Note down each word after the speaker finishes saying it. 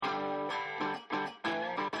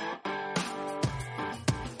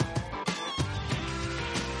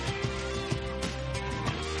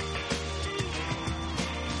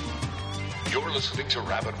listening to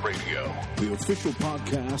Rabbit Radio, the official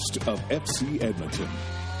podcast of FC Edmonton.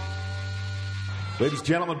 Ladies,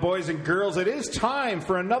 gentlemen, boys and girls, it is time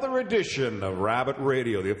for another edition of Rabbit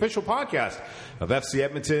Radio, the official podcast of FC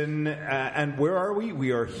Edmonton. And where are we? We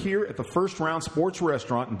are here at the First Round Sports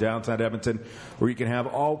Restaurant in downtown Edmonton, where you can have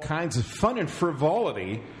all kinds of fun and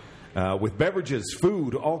frivolity with beverages,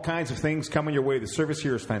 food, all kinds of things coming your way. The service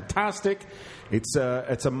here is fantastic. It's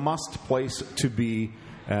a must place to be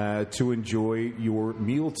to enjoy your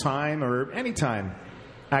mealtime or anytime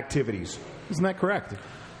activities. Isn't that correct?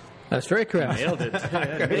 That's very correct. Nailed it.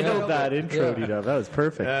 Nailed that intro, Dino. That was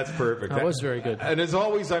perfect. That's perfect. That was very good. And as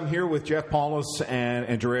always, I'm here with Jeff Paulus and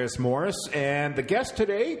Andreas Morris. And the guest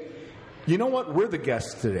today, you know what? We're the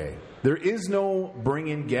guests today. There is no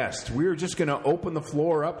bring-in guest. We're just going to open the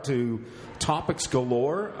floor up to topics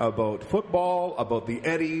galore about football, about the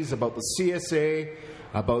Eddies, about the CSA,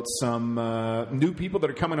 about some new people that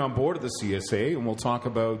are coming on board of the CSA. And we'll talk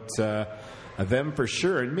about them for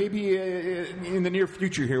sure. And maybe in the near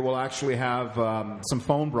future here, we'll actually have some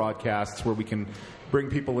phone broadcasts where we can bring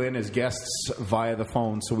people in as guests via the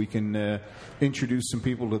phone so we can introduce some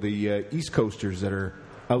people to the East Coasters that are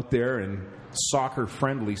out there and soccer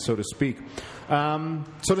friendly, so to speak.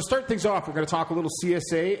 So to start things off, we're going to talk a little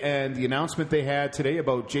CSA and the announcement they had today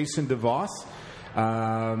about Jason DeVos.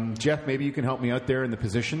 Jeff, maybe you can help me out there in the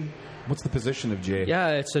position. What's the position of Jay? Yeah,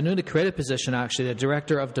 it's a newly created position, actually, the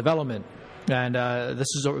Director of Development. And this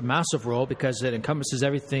is a massive role because it encompasses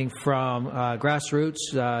everything from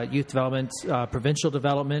grassroots, youth development, provincial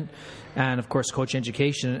development, and, of course, coach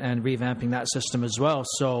education and revamping that system as well.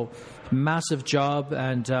 So, massive job,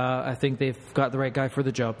 and I think they've got the right guy for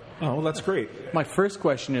the job. Oh, well, that's great. My first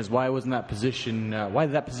question is, why wasn't that position? Why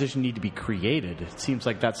did that position need to be created? It seems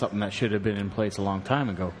like that's something that should have been in place a long time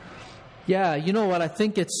ago. Yeah, you know what? I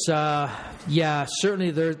think it's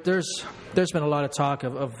certainly there's been a lot of talk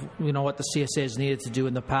of you know what the CSA has needed to do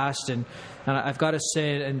in the past, and I've got to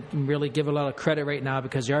say and really give a lot of credit right now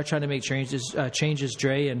because they are trying to make changes,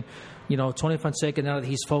 Dre, and you know Tony Fonseca, now that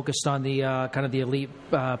he's focused on the kind of the elite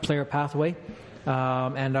player pathway.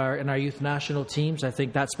 And our youth national teams, I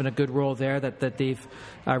think that's been a good role there that they've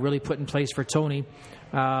really put in place for Tony.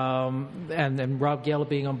 And Rob Gale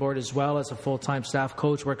being on board as well as a full-time staff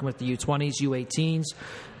coach, working with the U20s, U18s,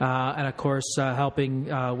 and of course helping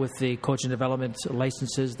with the coaching development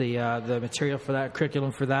licenses, the material for that,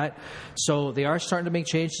 curriculum for that. So they are starting to make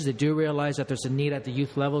changes. They do realize that there's a need at the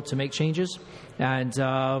youth level to make changes, and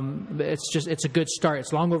it's a good start.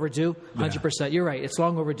 It's long overdue, 100%. Yeah. You're right. It's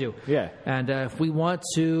long overdue. Yeah. And if we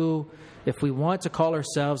want to call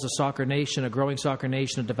ourselves a soccer nation, a growing soccer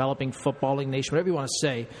nation, a developing footballing nation, whatever you want to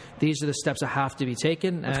say, these are the steps that have to be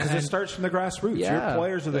taken. Because it starts from the grassroots. Yeah, your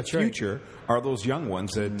players of the future are those young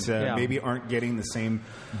ones that maybe aren't getting the same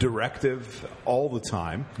directive all the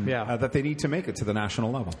time that they need to make it to the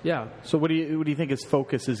national level. Yeah. So what do you think his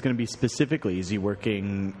focus is going to be specifically? Is he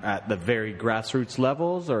working at the very grassroots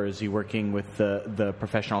levels, or is he working with the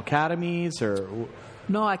professional academies, or...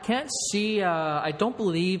 No, I can't see. I don't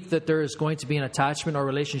believe that there is going to be an attachment or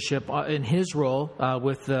relationship in his role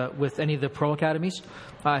with any of the pro academies.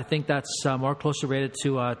 I think that's more closely related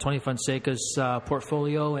to Tony Fonseca's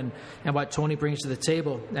portfolio and what Tony brings to the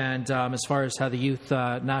table. And as far as how the youth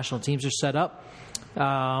national teams are set up.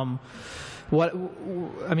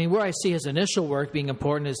 Where I see his initial work being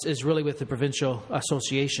important is really with the provincial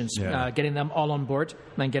associations, getting them all on board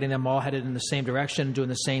and getting them all headed in the same direction, doing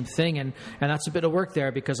the same thing. And that's a bit of work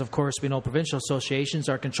there because, of course, we know provincial associations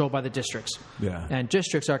are controlled by the districts. Yeah. And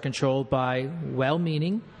districts are controlled by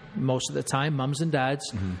well-meaning, most of the time, mums and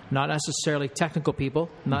dads, not necessarily technical people,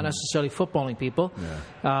 not necessarily footballing people,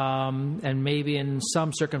 and maybe in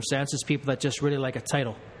some circumstances, people that just really like a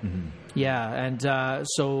title. Yeah, and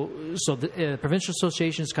so the provincial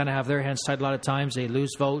associations kind of have their hands tied a lot of times. They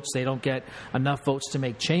lose votes. They don't get enough votes to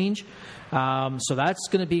make change. So that's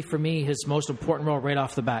going to be, for me, his most important role right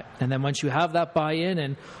off the bat. And then once you have that buy-in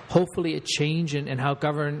and hopefully a change in how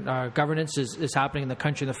governance is happening in the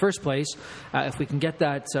country in the first place, if we can get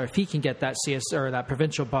that, or if he can get that or that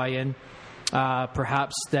provincial buy-in,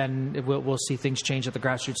 perhaps then we'll see things change at the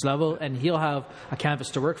grassroots level, and he'll have a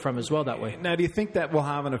canvas to work from as well that way. Now, do you think that will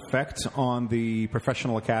have an effect on the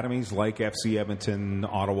professional academies like FC Edmonton,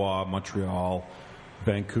 Ottawa, Montreal,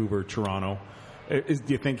 Vancouver, Toronto? Do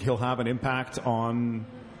you think he'll have an impact on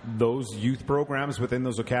those youth programs within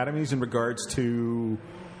those academies in regards to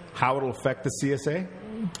how it'll affect the CSA?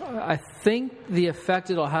 I think the effect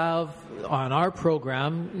it'll have on our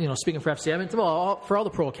program, speaking for FC Edmonton, for all the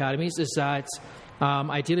pro academies, is that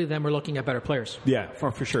ideally then we're looking at better players. Yeah,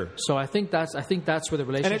 for sure. So I think that's where the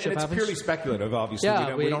relationship and it's happens. purely speculative, obviously.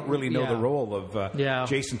 Yeah, we don't really know the role of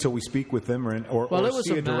Jason until we speak with them or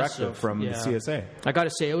see a directive from the CSA. I got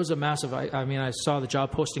to say, it was a massive. I saw the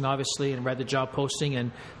job posting, obviously, and read the job posting,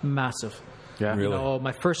 and massive. Yeah, really.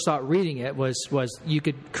 My first thought reading it was you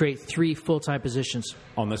could create 3 full-time positions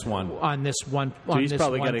on this one. So he's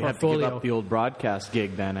probably going to have to give up the old broadcast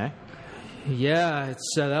gig then, eh? Yeah,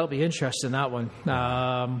 it's that'll be interesting, that one.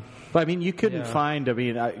 But I mean, you couldn't find. I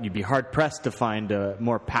mean, you'd be hard pressed to find a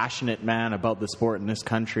more passionate man about the sport in this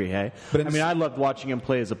country. Hey, but I mean, I loved watching him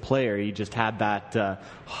play as a player. He just had that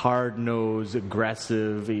hard nosed,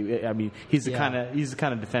 aggressive. He's the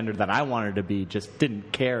kind of defender that I wanted to be. Just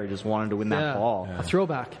didn't care. Just wanted to win that ball. A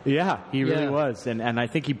throwback. Yeah, he really was, and I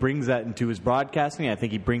think he brings that into his broadcasting. I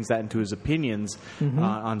think he brings that into his opinions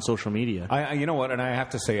on social media. You know what? And I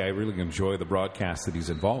have to say, I really enjoy the broadcast that he's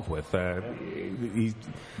involved with.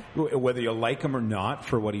 Whether you like him or not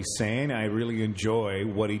for what he's saying, I really enjoy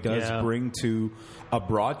what he does bring to a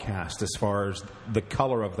broadcast as far as the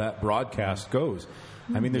color of that broadcast goes.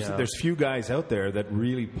 I mean, there's few guys out there that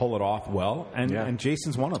really pull it off well, and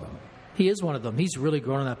Jason's one of them. He is one of them. He's really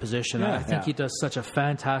grown in that position. I think he does such a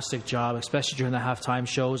fantastic job, especially during the halftime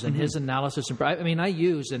shows and his analysis. I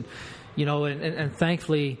use and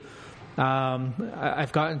thankfully.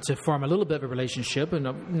 I've gotten to form a little bit of a relationship, and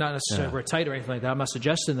not necessarily we're tight or anything like that. I'm not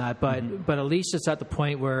suggesting that, but at least it's at the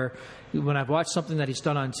point where when I've watched something that he's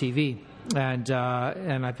done on TV, and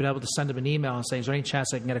I've been able to send him an email and say, "Is there any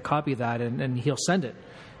chance I can get a copy of that?" And he'll send it.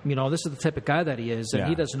 This is the type of guy that he is, and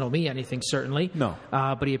he doesn't owe me anything, certainly. No,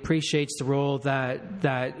 but he appreciates the role that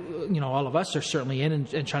all of us are certainly in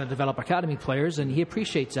trying to develop academy players, and he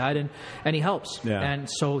appreciates that, and he helps. Yeah. And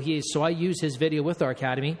so I use his video with our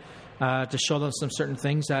academy. To show them some certain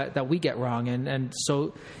things that we get wrong. And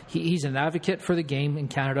so he's an advocate for the game in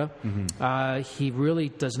Canada. He really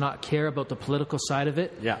does not care about the political side of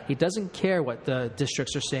it. Yeah. He doesn't care what the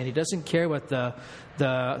districts are saying. He doesn't care what the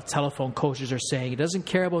telephone coaches are saying. He doesn't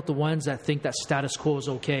care about the ones that think that status quo is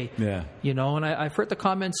okay. Yeah. And I've heard the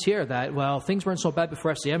comments here that, well, things weren't so bad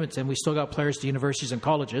before FC Edmonton. We still got players to universities and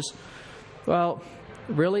colleges. Well,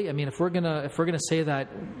 really? I mean, if we're gonna say that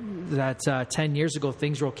 10 years ago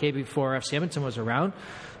things were okay before FC Edmonton was around,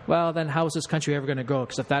 well, then how is this country ever going to grow?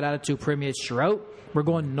 Because if that attitude permeates throughout, we're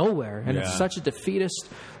going nowhere. And it's such a defeatist,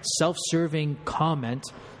 self-serving comment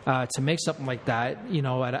to make something like that,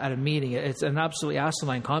 at a meeting. It's an absolutely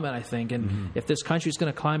asinine comment, I think. And if this country is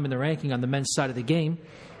going to climb in the ranking on the men's side of the game,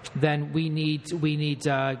 then we need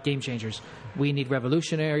game changers. We need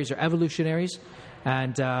revolutionaries or evolutionaries.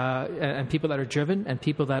 And people that are driven and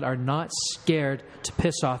people that are not scared to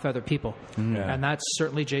piss off other people. And that's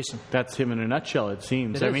certainly Jason. That's him in a nutshell, it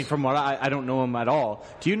seems. I mean, from what I don't know him at all.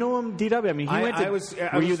 Do you know him, DW? I mean,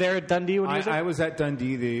 were you there at Dundee when he was there? I was at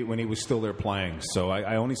Dundee when he was still there playing. So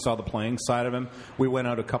I only saw the playing side of him. We went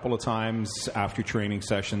out a couple of times after training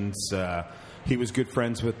sessions. He was good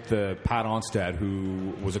friends with Pat Onstad,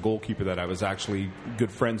 who was a goalkeeper that I was actually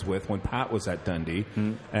good friends with when Pat was at Dundee.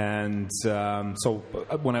 And so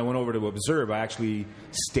when I went over to observe, I actually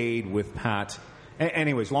stayed with Pat.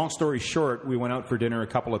 Anyways, long story short, we went out for dinner a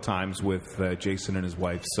couple of times with Jason and his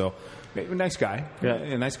wife. So nice guy.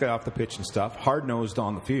 A nice guy off the pitch and stuff. Hard-nosed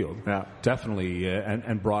on the field. Yeah. Definitely.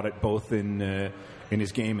 And brought it both in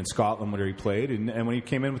his game in Scotland where he played and when he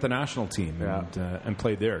came in with the national team and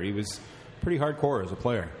played there. He was pretty hardcore as a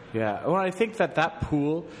player. Yeah. Well, I think that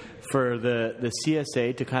pool for the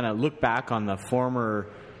CSA to kind of look back on the former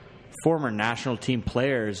national team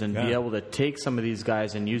players and be able to take some of these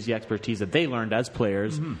guys and use the expertise that they learned as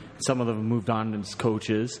players. Some of them moved on as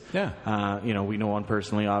coaches. Yeah. We know one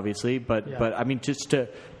personally, obviously, but I mean, just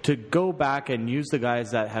to go back and use the guys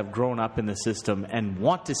that have grown up in the system and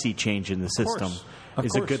want to see change in the system.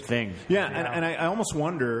 Is a good thing. Yeah, and I almost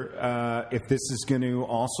wonder if this is going to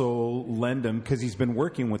also lend him, because he's been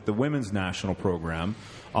working with the women's national program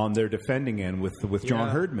on their defending end with John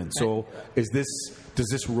Herdman. So does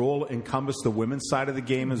this role encompass the women's side of the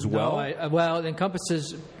game as well? No, it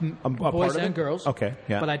encompasses boys and girls. Okay,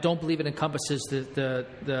 but I don't believe it encompasses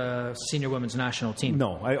the senior women's national team.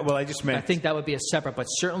 No, I just meant... I think that would be a separate, but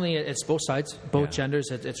certainly it's both sides, both genders.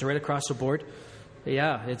 It's right across the board.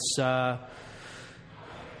 Yeah, it's...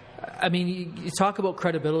 I mean, you talk about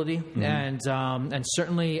credibility, and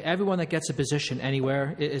certainly everyone that gets a position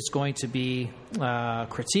anywhere is going to be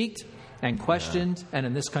critiqued and questioned, and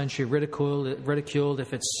in this country ridiculed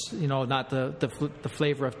if it's not the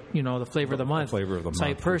flavor of the month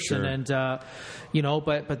type person, sure. And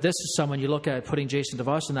but this is someone you look at putting Jason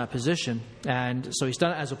DeVos in that position, and so he's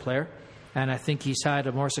done it as a player. And I think he's had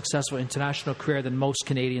a more successful international career than most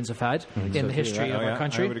Canadians have had in the history of our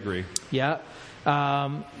country. I would agree. Yeah.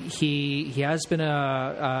 He has been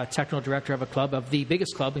a technical director of a club, of the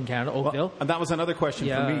biggest club in Canada, Oakville. Well, and that was another question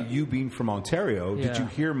for me. You being from Ontario, did you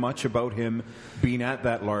hear much about him being at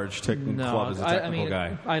that large club as a technical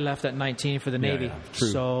guy? I left at 19 for the Navy. Yeah, true.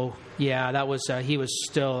 So, that was he was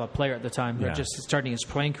still a player at the time. Yeah. Just starting his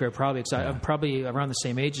playing career, probably. I'm probably around the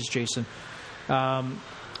same age as Jason.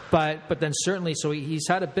 But then certainly, so he's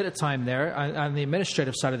had a bit of time there on the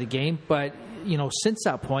administrative side of the game. But since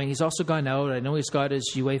that point, he's also gone out. I know he's got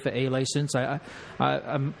his UEFA A license.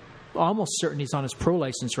 I'm almost certain he's on his pro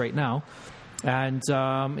license right now. And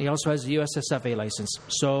he also has the USSF A license.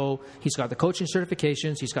 So he's got the coaching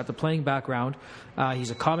certifications. He's got the playing background.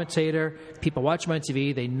 He's a commentator. People watch him on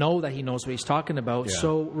TV. They know that he knows what he's talking about. Yeah.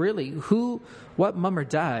 So really, what mom or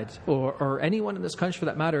dad or anyone in this country for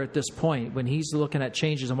that matter at this point, when he's looking at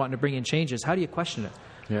changes and wanting to bring in changes, how do you question it?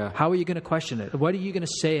 Yeah. How are you going to question it? What are you going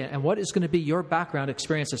to say? And what is going to be your background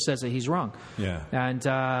experience that says that he's wrong? Yeah. And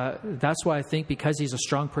that's why I think because he's a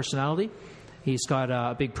strong personality, he's got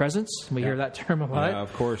a big presence. We hear that term a lot. Yeah,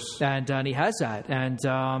 of course. And he has that. And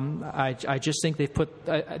I just think they've put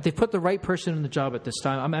the right person in the job at this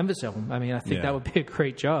time. I'm envious of him. I mean, I think that would be a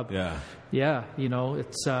great job. Yeah. Yeah.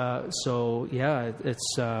 It's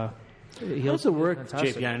it's. How does it work,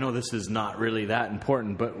 JP? I know this is not really that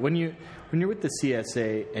important, but when you're with the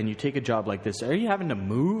CSA and you take a job like this, are you having to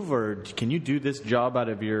move, or can you do this job out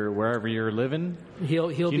of wherever you're living? He'll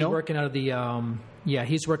be working out of the.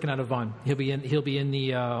 He's working out of Vaughan. He'll be in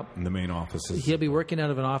the main offices. He'll be working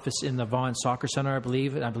out of an office in the Vaughan Soccer Center, I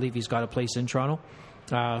believe. And I believe he's got a place in Toronto.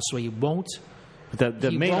 So he won't.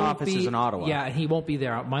 The main office is in Ottawa. Yeah, and he won't be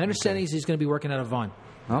there. My understanding is he's going to be working out of Vaughan.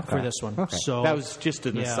 Okay. For this one. Okay. So that was just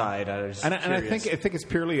an aside. And I think it's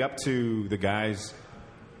purely up to the guys.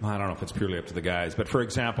 Well, I don't know if it's purely up to the guys, but for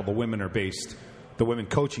example, the women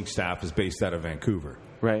coaching staff is based out of Vancouver.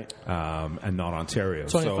 Right. And not Ontario.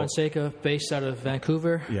 Tony Fonseca, based out of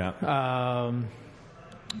Vancouver. Yeah.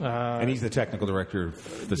 And he's the technical director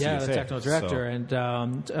of the CSA. Yeah, the technical director.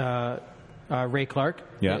 So. And Ray Clark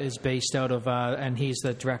is based out of, and he's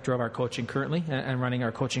the director of our coaching currently and running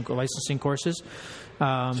our coaching licensing courses.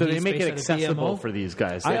 So they make it accessible for these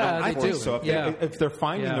guys. I think so. If they're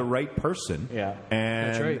finding the right person, and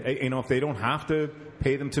that's right. If they don't have to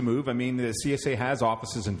pay them to move. I mean, the CSA has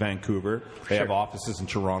offices in Vancouver. They have offices in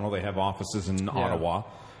Toronto. They have offices in Ottawa.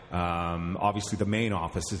 Obviously, the main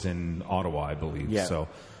office is in Ottawa, I believe. Yeah. So,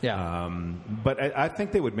 but I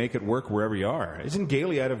think they would make it work wherever you are. Isn't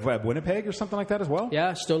Gailey out of Winnipeg or something like that as well?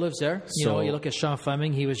 Yeah, still lives there. You look at Sean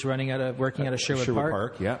Fleming. He was working out of Sherwood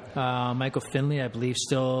Park. Yeah. Michael Finley, I believe,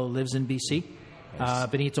 still lives in BC. Nice.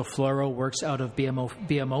 Benito Floro works out of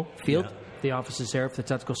BMO Field. Yeah. The office is there for the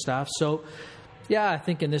technical staff. So, I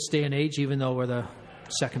think in this day and age, even though we're the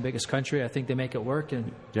second biggest country, I think they make it work.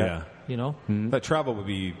 And that travel would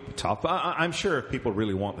be tough. I'm sure if people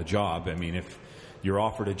really want the job, I mean, if you're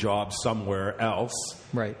offered a job somewhere else,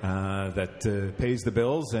 right, that pays the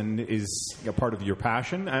bills and is a part of your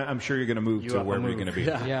passion, I'm sure you're going to move to wherever you're going to be.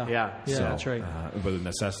 Yeah, that's right. With a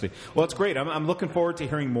necessity. Well, it's great. I'm looking forward to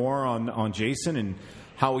hearing more on Jason and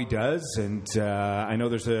how he does. And I know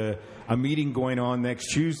there's a meeting going on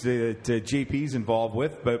next Tuesday that JP's involved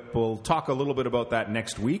with, but we'll talk a little bit about that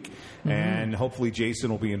next week, and hopefully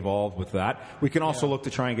Jason will be involved with that. We can also look to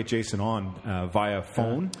try and get Jason on via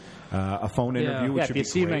phone, a phone interview, which would be great. If you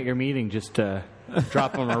see him at your meeting, just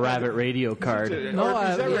drop him a Rabbit Radio card. Or if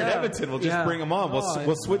he's ever in Edmonton, we'll just bring him on.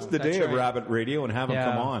 We'll switch the day of Rabbit Radio and have him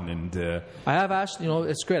come on. And I have asked,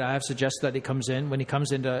 it's great. I have suggested that he comes in when he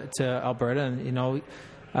comes into Alberta, and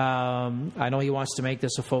I know he wants to make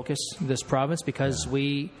this a focus, this province, because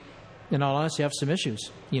we, in all honesty, have some issues.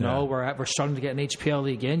 We're starting to get an HPL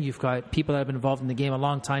league in. You've got people that have been involved in the game a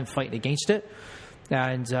long time fighting against it,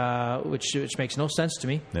 and which makes no sense to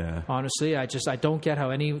me. Yeah. Honestly, I don't get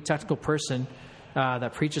how any technical person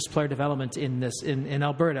that preaches player development in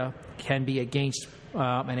Alberta can be against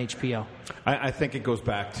an HPL. I think it goes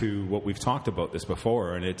back to what we've talked about this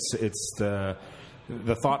before, and it's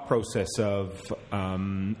the thought process of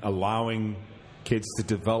allowing kids to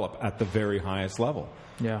develop at the very highest level.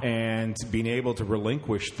 Yeah. And being able to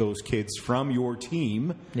relinquish those kids from your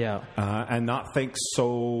team and not think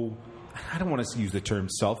so, I don't want to use the term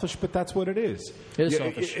selfish, but that's what it is. It is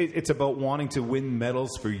selfish. It's about wanting to win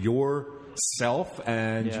medals for your self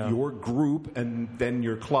and your group and then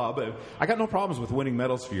your club. I got no problems with winning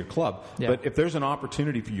medals for your club, but if there's an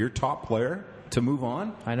opportunity for your top player to move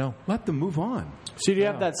on, I know, let them move on. So do you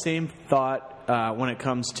have that same thought when it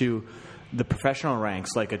comes to the professional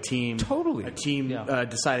ranks, like a team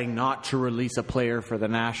deciding not to release a player for the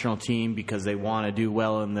national team because they want to do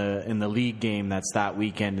well in the league game that's that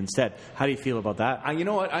weekend instead? How do you feel about that? You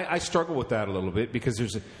know what? I struggle with that a little bit because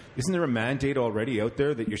isn't there a mandate already out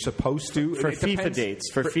there that you're supposed to for FIFA dates?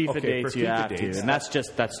 For FIFA dates, you have to, and that's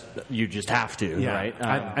you just have to, right?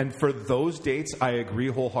 And for those dates, I agree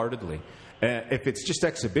wholeheartedly. If it's just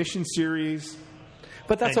exhibition series,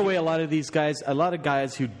 but that's the way a lot of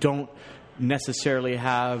guys who don't necessarily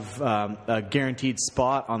have a guaranteed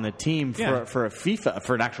spot on the team for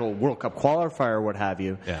an actual World Cup qualifier or what have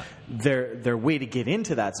you. Yeah. Their way to get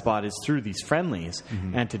into that spot is through these friendlies,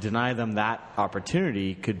 and to deny them that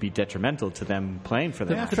opportunity could be detrimental to them playing for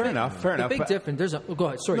them. Yeah, fair enough. The big difference. Go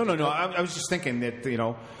ahead. Sorry. No. I was just thinking that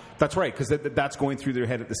that's right, because that's going through their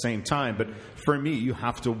head at the same time. But for me, you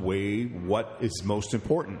have to weigh what is most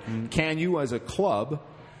important. Can you, as a club,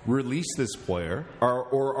 release this player,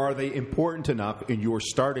 or are they important enough in your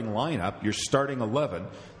starting lineup, your starting 11,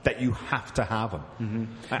 that you have to have them?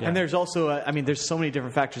 Mm-hmm. And there's also, there's so many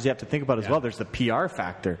different factors you have to think about as well. There's the PR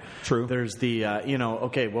factor. True. There's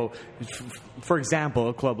the, for example,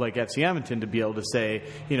 a club like FC Edmonton to be able to say,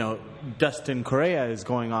 Dustin Correa is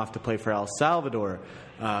going off to play for El Salvador.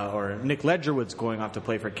 Or Nick Ledgerwood's going off to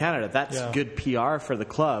play for Canada. That's good PR for the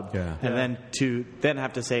club. Yeah. And then to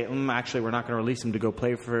have to say, actually, we're not going to release him to go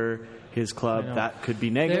play for his club, that could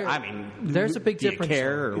be negative. There's a big difference. Do you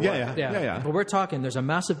care? Or what? Yeah. But we're talking, there's a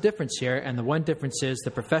massive difference here, and the one difference is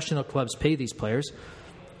the professional clubs pay these players.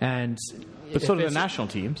 But so do the national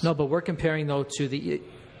teams. No, but we're comparing, though, to the...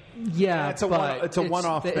 it's a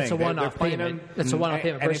one-off thing. It's a one-off payment. It's a one-off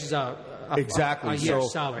payment versus exactly. So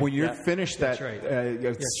salary. When you're finished that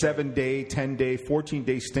 7-day, 10-day,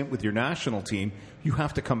 14-day stint with your national team, you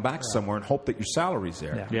have to come back somewhere and hope that your salary's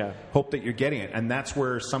there. Yeah. Hope that you're getting it. And that's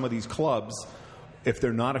where some of these clubs, if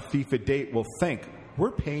they're not a FIFA date, will think,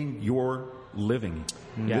 we're paying your living.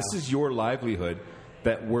 Yeah. This is your livelihood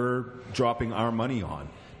that we're dropping our money on.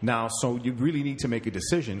 Now, so you really need to make a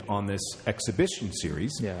decision on this exhibition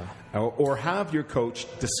series, or have your coach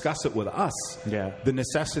discuss it with us. Yeah. The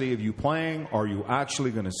necessity of you playing. Are you actually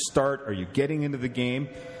going to start? Are you getting into the game?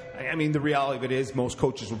 The reality of it is most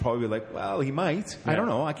coaches will probably be like, well, he might. I don't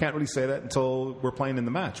know. I can't really say that until we're playing in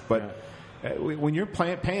the match. But when you're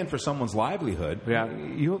paying for someone's livelihood,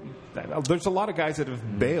 there's a lot of guys that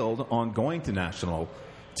have bailed on going to national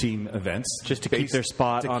team events just to keep their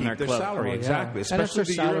spot on their club. Salary, exactly. Especially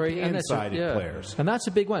the European-sided players. And that's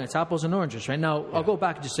a big one. It's apples and oranges, right? Now, I'll go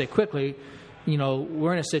back and just say quickly,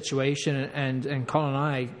 we're in a situation, and Colin and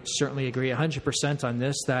I certainly agree 100% on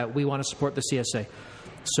this, that we want to support the CSA.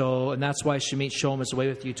 And that's why Shamit Sholem is away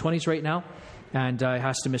with U20s right now. And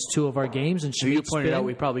has to miss 2 of our games. And you pointed out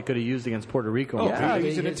we probably could have used against Puerto Rico.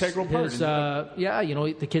 He's an integral part.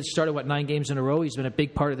 The kid started 9 games in a row. He's been a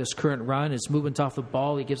big part of this current run. His movement off the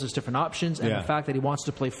ball, he gives us different options, and the fact that he wants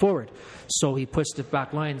to play forward, so he puts the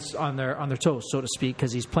back lines on their toes, so to speak,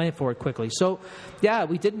 because he's playing forward quickly. So,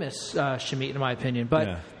 we did miss Shamit, in my opinion,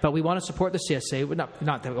 but we want to support the CSA.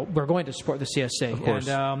 Not that we're going to support the CSA, of course.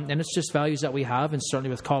 And it's just values that we have, and certainly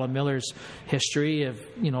with Colin Miller's history of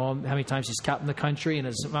how many times he's captained the country and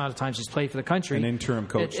his amount of times he's played for the country. An interim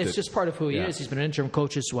coach. It's just part of who he is. He's been an interim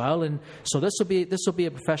coach as well, and so this will be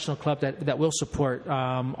a professional club that will support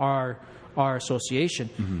our association.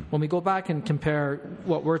 Mm-hmm. When we go back and compare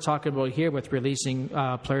what we're talking about here with releasing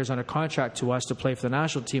players under contract to us to play for the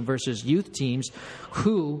national team versus youth teams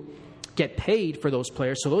who get paid for those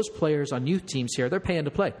players. So those players on youth teams here, they're paying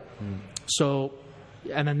to play. So.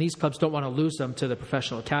 And then these clubs don't want to lose them to the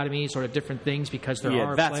professional academies or to different things because there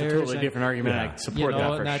are that's players. A totally different argument. I support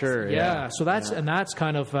that for sure. So that's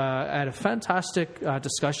kind of I had a fantastic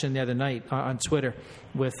discussion the other night on Twitter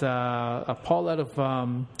with Paul out of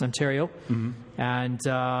Ontario and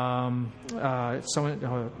someone.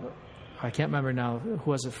 I can't remember now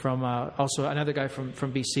who was it from. Also, another guy from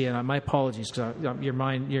BC. And my apologies because your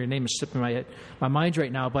name is slipping my mind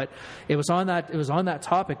right now. But it was on that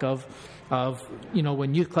topic of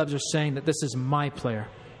when youth clubs are saying that this is my player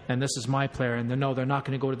and this is my player, and they're not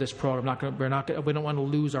going to go to this program. We don't want to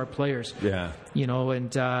lose our players. Yeah.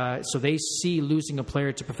 So they see losing a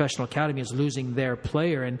player to professional academy as losing their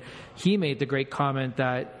player. And he made the great comment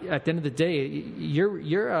that at the end of the day,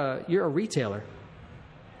 you're a retailer.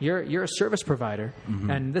 You're a service provider,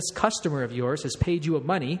 and this customer of yours has paid you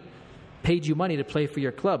money paid you money to play for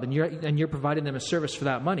your club, and you're providing them a service for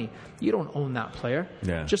that money. You don't own that player.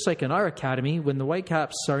 Yeah. Just like in our academy, when the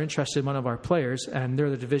Whitecaps are interested in one of our players, and they're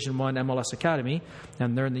the Division I MLS academy,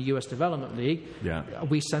 and they're in the U.S. Development League,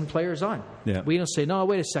 we send players on. Yeah. We don't say, no,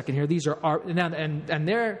 wait a second here. These are our and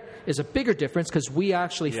there is a bigger difference because we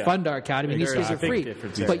actually fund our academy. And these guys are free,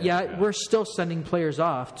 but we're still sending players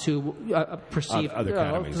off to perceive other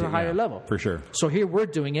academies to a higher level for sure. So here we're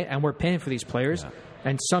doing it, and we're paying for these players. Yeah.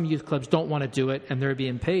 And some youth clubs don't want to do it, and they're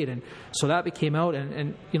being paid. And so that became out.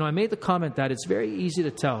 And I made the comment that it's very easy to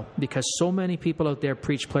tell because so many people out there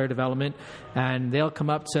preach player development, and they'll come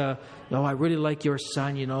up to, I really like your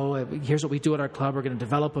son. Here's what we do at our club. We're going to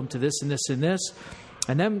develop him to this and this and this.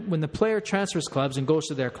 And then when the player transfers clubs and goes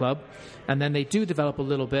to their club, and then they do develop a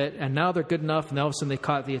little bit, and now they're good enough, and all of a sudden they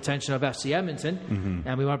caught the attention of FC Edmonton,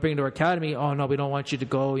 and we want to bring them to our academy. Oh, no, we don't want you to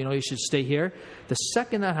go. You should stay here. The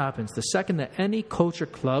second that happens, the second that any coach or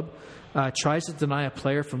club tries to deny a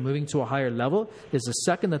player from moving to a higher level, is the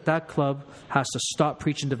second that club has to stop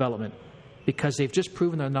preaching development. Because they've just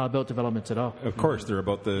proven they're not about development at all. Of course, they're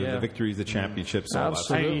about the victories, the championships, all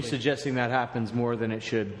that. Are you suggesting that happens more than it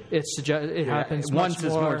should? It happens much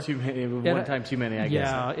more. One time too many, I guess.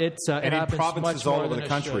 Yeah, it and happens in provinces much all more over than the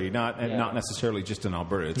country, not necessarily just in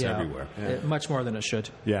Alberta. It's everywhere. Much more than it should.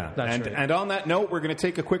 Yeah, That's right. And on that note, we're going to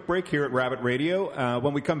take a quick break here at Rabbit Radio.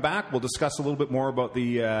 When we come back, we'll discuss a little bit more about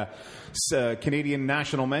the Canadian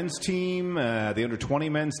national men's team, the under-20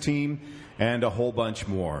 men's team, and a whole bunch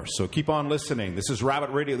more. So keep on listening. This is Rabbit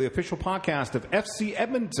Radio, the official podcast of FC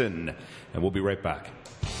Edmonton, and we'll be right back.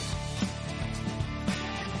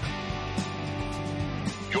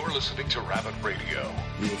 You're listening to Rabbit Radio,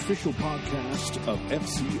 the official podcast of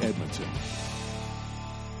FC Edmonton.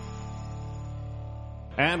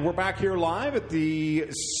 And we're back here live at the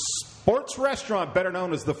Sports Restaurant, better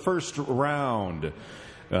known as the First Round.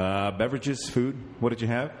 Beverages, food. What did you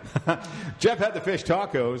have? Jeff had the fish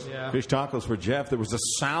tacos. Yeah. Fish tacos for Jeff. There was a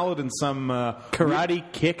salad and some karate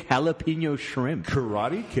kick jalapeno shrimp.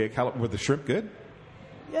 Karate kick. Were the shrimp good?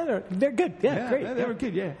 Yeah, they're good. Yeah, great. They were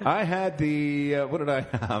good. Yeah. I had the what did I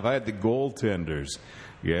have? I had the goaltenders.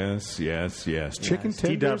 Yes. Chicken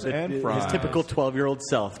tenders and fries. His typical 12-year-old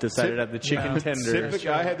self decided to have the chicken tenders.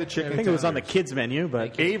 I had the chicken tenders. I think it was on the kids' menu,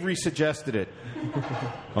 but Avery suggested it.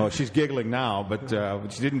 Oh, she's giggling now, but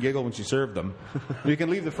she didn't giggle when she served them. You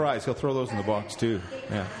can leave the fries. He'll throw those in the box, too.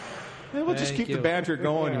 Yeah. We'll just keep the banter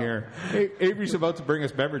going here. Avery's about to bring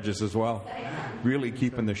us beverages as well. Really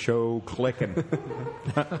keeping the show clicking.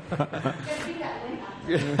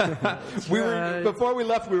 Before we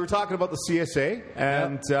left, we were talking about the CSA,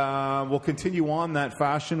 and we'll continue on that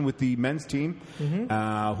fashion with the men's team,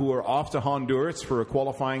 who are off to Honduras for a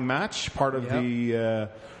qualifying match, part of the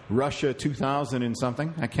Russia 2000 and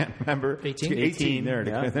something. I can't remember. 18. There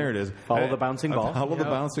it is. Follow the bouncing ball. Follow the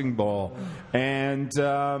bouncing ball. And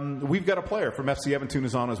we've got a player from FC Edmonton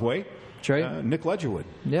who's on his way. Right. Nick Ledgerwood.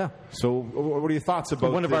 Yeah. So what are your thoughts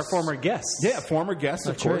about one of our former guests? Yeah, former guests,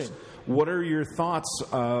 of course. Right. What are your thoughts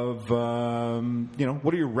of, what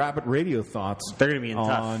are your Rabbit Radio thoughts? They're going to be in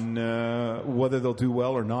tough. On whether they'll do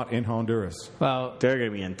well or not in Honduras? Well, they're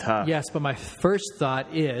going to be in tough. Yes, but my first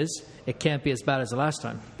thought is it can't be as bad as the last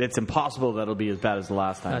time. It's impossible that it'll be as bad as the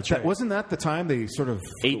last time. That's right. Wasn't that the time they sort of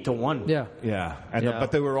 8-1? Yeah. Yeah.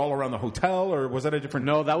 But they were all around the hotel, or was that a different?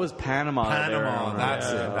 No, that was Panama.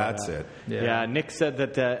 That's it. Yeah. Nick said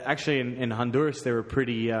that actually in Honduras they were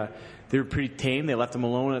pretty tame. They left him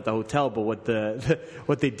alone at the hotel. But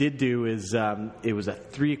what they did do is it was a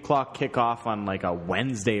 3:00 kickoff on like a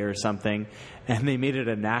Wednesday or something, and they made it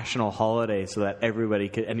a national holiday so that everybody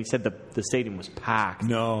could. And he said the stadium was packed.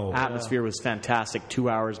 No, atmosphere was fantastic. 2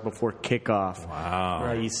 hours before kickoff.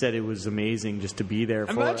 Wow. He said it was amazing just to be there.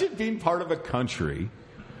 Imagine being part of a country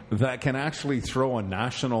that can actually throw a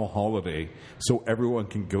national holiday so everyone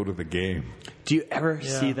can go to the game. Do you ever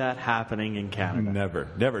see that happening in Canada? Never.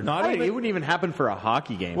 It wouldn't even happen for a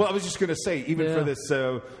hockey game. Well, I was just going to say, even for this,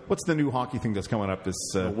 what's the new hockey thing that's coming up? This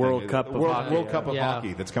World Cup of Hockey. World Cup of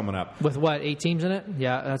Hockey that's coming up. With what, 8 teams in it?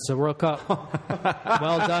 Yeah, that's a World Cup.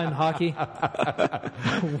 Well done, hockey.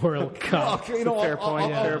 World Cup. Well, fair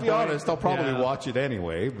point. I'll be honest, I'll probably watch it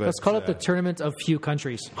anyway. But, let's call it the Tournament of Few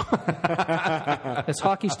Countries. It's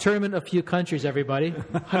hockey's Tournament of Few Countries, everybody.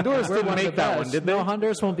 Honduras didn't make that one, did they? No,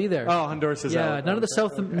 Honduras won't be there. Oh, Honduras is out. None of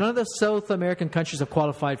the South American countries have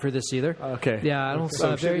qualified for this either. Okay. Yeah, I don't.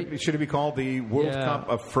 So should it be called the World Cup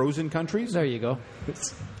of Frozen Countries? There you go.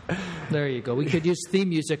 There you go. We could use theme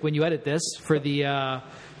music when you edit this for the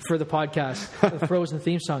podcast, the Frozen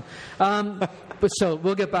theme song. But so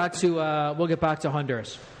we'll get back to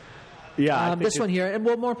Honduras. Yeah, this one here, and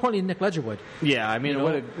more importantly, Nick Ledgerwood. Yeah, I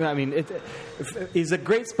mean, he's a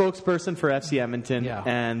great spokesperson for FC Edmonton,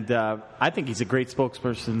 and I think he's a great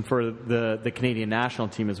spokesperson for the Canadian national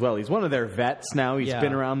team as well. He's one of their vets now. He's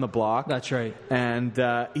been around the block. That's right. And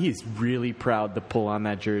he's really proud to pull on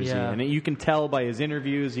that jersey. Yeah. And you can tell by his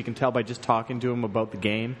interviews, you can tell by just talking to him about the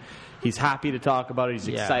game. He's happy to talk about it. He's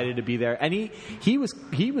excited to be there. And he was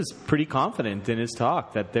pretty confident in his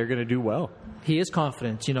talk that they're going to do well. He is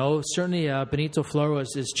confident. Certainly Benito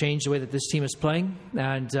Flores has changed the way that this team is playing.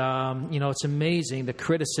 And, it's amazing the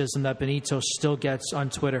criticism that Benito still gets on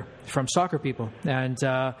Twitter from soccer people. And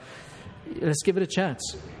let's give it a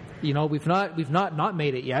chance. We've not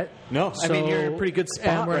made it yet. No, I mean, you're in a pretty good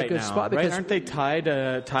spot right now. Good spot right? Aren't they tied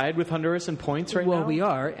with Honduras in points right now? Well, we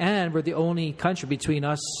are, and we're the only country between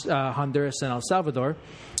us, Honduras, and El Salvador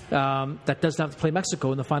that doesn't have to play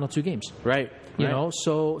Mexico in the final 2 games. Right.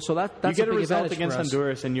 So that's you get a big result advantage against for us.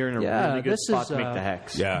 Honduras, and you're in a really good spot to make the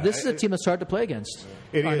hex. Yeah, this is a team that's hard to play against.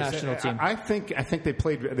 Our national team. I think they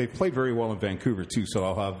played very well in Vancouver too. So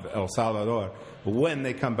I'll have El Salvador when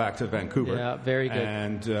they come back to Vancouver. Yeah, very good.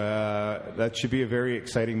 And that should be a very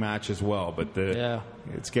exciting match as well. But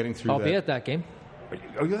it's getting through. I'll be at that game.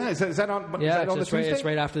 Oh, yeah, is that on? Yeah, is that on the Tuesday? It's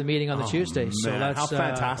right after the meeting on the Tuesday. Man, so that's how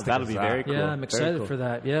fantastic! That'll be very cool. Yeah, I'm excited for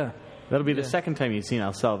that. Yeah. That'll be the second time you've seen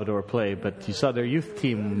El Salvador play, but you saw their youth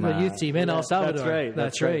team. The youth team in El Salvador. That's right.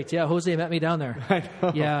 That's right. Yeah, Jose met me down there. I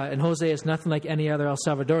know. Yeah, and Jose is nothing like any other El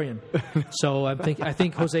Salvadorian. So I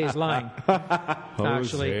think Jose is lying.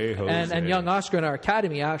 Actually, Jose. And young Oscar in our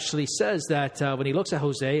academy actually says that when he looks at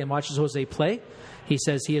Jose and watches Jose play, he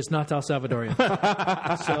says he is not El Salvadorian.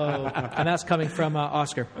 And that's coming from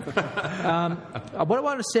Oscar. What I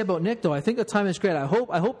wanted to say about Nick, though, I think the time is great. I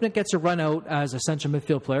hope Nick gets a run out as a central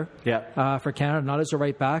midfield player for Canada, not as a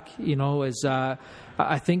right back.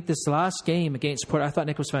 I think this last game against Port, I thought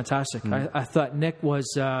Nick was fantastic. I thought Nick was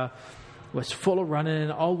full of running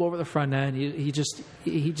all over the front end. He just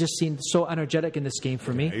seemed so energetic in this game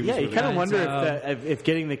for me. Yeah, you kind of wonder if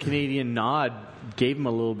getting the Canadian nod gave him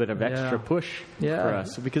a little bit of extra push for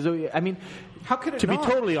us. Because, I mean, how could it to not? be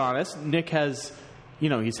totally honest, Nick has,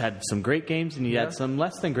 he's had some great games and he had some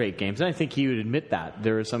less than great games. And I think he would admit that.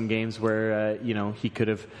 There were some games where, he could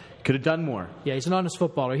have done more. Yeah, he's an honest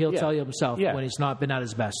footballer. He'll tell you himself when he's not been at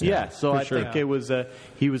his best. Yeah, so I think it was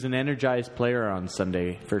he was an energized player on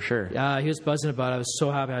Sunday for sure. Yeah, he was buzzing about it. I was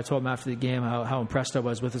so happy. I told him after the game how impressed I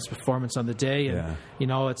was with his performance on the day. And,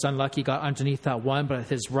 it's unlucky he got underneath that one, but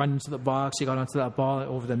his run into the box, he got onto that ball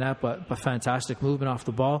over the net, but fantastic movement off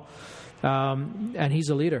the ball. And he's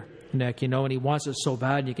a leader, Nick, and he wants it so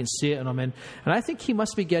bad, and you can see it in him. And I think he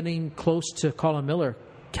must be getting close to Colin Miller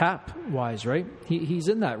cap-wise, right? He's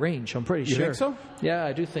in that range, I'm pretty sure. You think so? Yeah,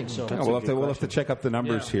 I do think so. Yeah, we'll have to check up the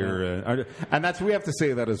numbers here. And we have to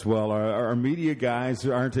say that as well. Our media guys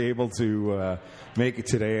aren't able to make it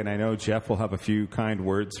today, and I know Jeff will have a few kind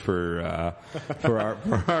words for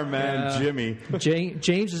our man Jimmy.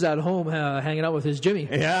 James is at home hanging out with his Jimmy.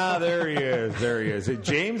 Yeah, there he is.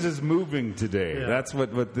 James is moving today. Yeah. That's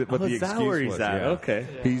what the excuse where he's was. At? Yeah. Okay.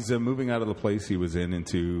 He's moving out of the place he was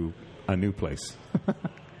into a new place.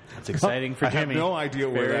 It's exciting for Jimmy. I have no idea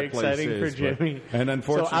where Very that place is. Very exciting for Jimmy. And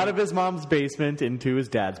unfortunately, so out of his mom's basement into his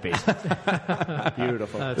dad's basement.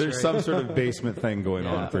 Beautiful. There's some sort of basement thing going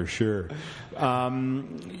on for sure. The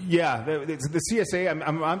CSA.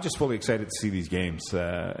 I'm just fully excited to see these games.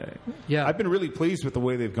 I've been really pleased with the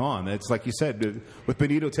way they've gone. It's like you said, with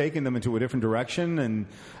Benito taking them into a different direction and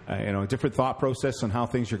a different thought process on how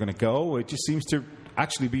things are going to go. It just seems to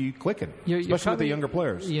actually be clicking, especially with the younger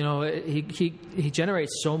players. He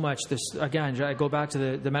generates so much. This again, I go back to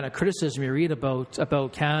the amount of criticism you read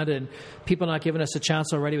about Canada and people not giving us a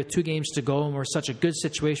chance already with 2 games to go, and we're such a good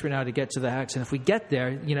situation right now to get to the Hex. And if we get there,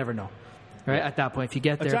 you never know. Right at that point, if you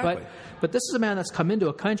get there, exactly. but this is a man that's come into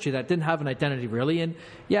a country that didn't have an identity really, and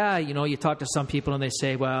you talk to some people and they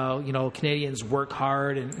say, well, Canadians work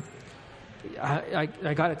hard, and I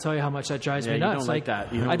got to tell you how much that drives me nuts. You don't like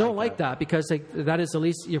that. I don't like that because that is the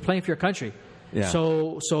least you're playing for your country. Yeah.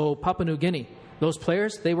 So Papua New Guinea, those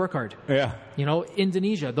players, they work hard. Yeah.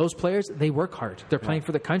 Indonesia, those players, they work hard. They're playing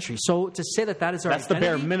for the country. So to say that is our identity, the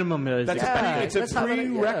bare minimum. It's a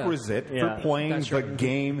prerequisite for playing the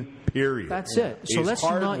game. Period. That's it. So let's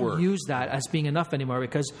not use that as being enough anymore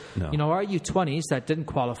because, our U20s that didn't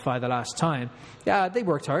qualify the last time, they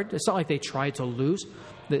worked hard. It's not like they tried to lose.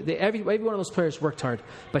 Every one of those players worked hard.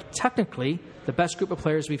 But technically, the best group of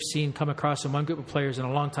players we've seen come across in one group of players in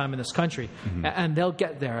a long time in this country. Mm-hmm. And they'll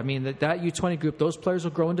get there. I mean, that U20 group, those players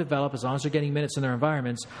will grow and develop as long as they're getting minutes in their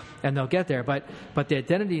environments, and they'll get there. But the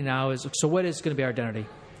identity now is, so what is going to be our identity?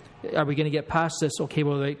 Are we going to get past this? Okay,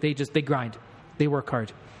 well, they grind. They work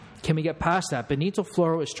hard. Can we get past that? Benito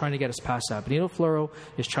Floro is trying to get us past that. Benito Floro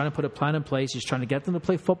is trying to put a plan in place. He's trying to get them to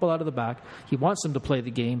play football out of the back. He wants them to play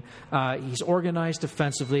the game. He's organized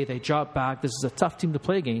defensively. They drop back. This is a tough team to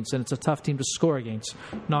play against, and it's a tough team to score against.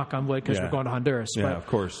 Knock on wood, because we're going to Honduras. Yeah, of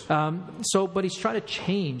course. But he's trying to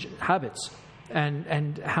change habits.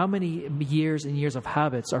 And how many years and years of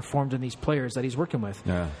habits are formed in these players that he's working with?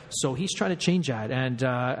 Yeah. So he's trying to change that, and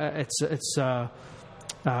it's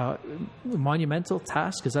monumental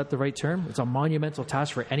task. Is that the right term? It's a monumental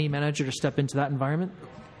task for any manager to step into that environment.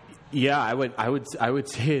 Yeah, I would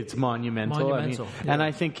say it's monumental. And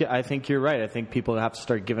I think you're right. I think people have to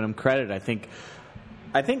start giving him credit. I think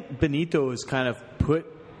Benito is kind of put.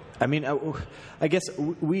 I mean, I guess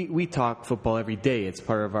we talk football every day. It's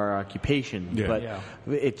part of our occupation. Yeah.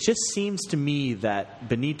 But it just seems to me that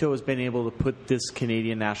Benito has been able to put this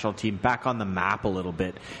Canadian national team back on the map a little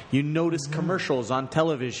bit. You notice commercials on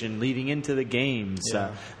television leading into the games.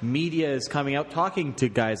 Yeah. Media is coming out talking to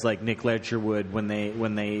guys like Nick Ledgerwood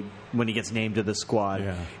when he gets named to the squad.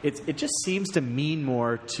 Yeah. It just seems to mean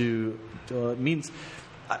more to it means.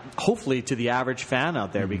 Hopefully to the average fan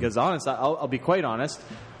out there, because I'll be quite honest,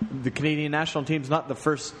 the Canadian national team is not the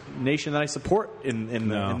first nation that I support in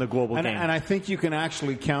the global game. And I think you can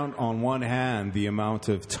actually count on one hand the amount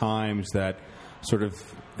of times that sort of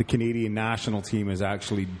the Canadian national team has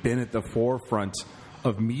actually been at the forefront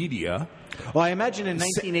of media. Well, I imagine in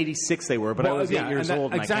 1986 they were, but I was 8 years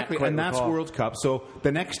old. Exactly, and that's World Cup. So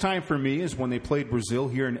the next time for me is when they played Brazil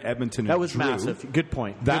here in Edmonton. That was massive. Good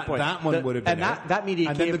point. That one would have been. And that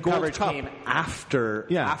media coverage came after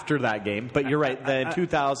that game. But you're right. In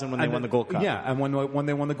 2000 when they won the Gold Cup. Yeah, and when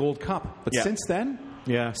they won the Gold Cup. But since then,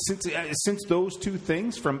 since those two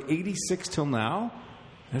things from '86 till now.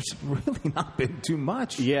 There's really not been too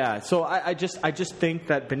much. Yeah, so I just think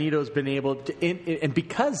that Benito's been able to, and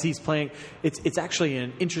because he's playing, it's actually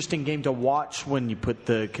an interesting game to watch when you put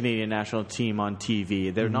the Canadian national team on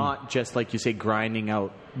TV. They're not just, like you say, grinding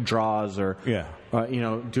out draws or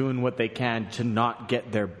doing what they can to not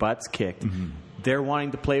get their butts kicked. They're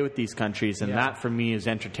wanting to play with these countries, and that for me is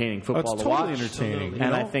entertaining football to watch. It's totally entertaining,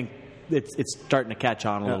 and I think. It's starting to catch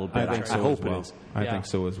on a little bit. I hope it is. I think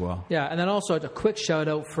so as well. Yeah, and then also a quick shout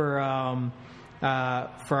out for our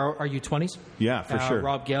U20s. Yeah, for sure.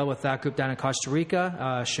 Rob Gale with that group down in Costa Rica.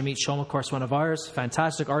 Shamit Shom, of course, one of ours.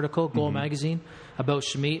 Fantastic article, Goal Magazine, about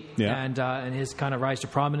Shamit and his kind of rise to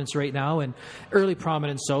prominence right now, and early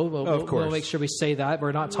prominence. So we'll make sure we say that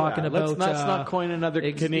we're not talking about. Let's not coin another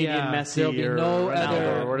Canadian Messi or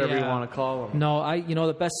Ronaldo or whatever you want to call him. No,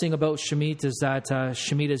 the best thing about Shamit is that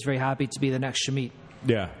Shamit is very happy to be the next Shamit.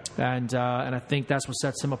 Yeah. And I think that's what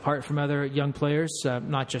sets him apart from other young players,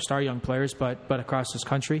 not just our young players, but across this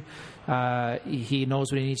country. He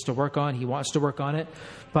knows what he needs to work on. He wants to work on it.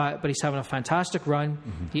 But he's having a fantastic run.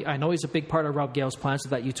 I know he's a big part of Rob Gale's plans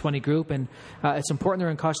with that U20 group, and it's important they're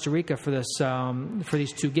in Costa Rica for this for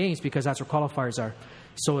these two games, because that's where qualifiers are.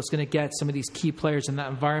 So it's going to get some of these key players in that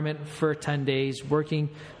environment for 10 days, working,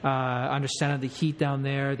 understanding the heat down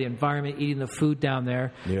there, the environment, eating the food down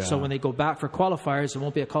there. Yeah. So when they go back for qualifiers, it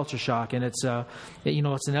won't be a culture shock. And it's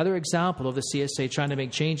another example of the CSA trying to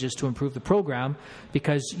make changes to improve the program,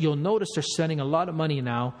 because you'll notice they're spending a lot of money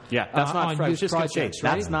now. Yeah, that's not free. Youth projects,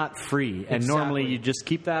 right? That's not free. And normally you just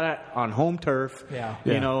keep that on home turf. Yeah.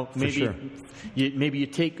 Maybe you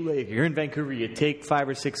take, if you're in Vancouver, you take 5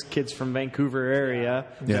 or 6 kids from Vancouver area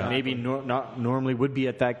that maybe not normally would be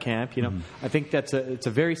at that camp. I think it's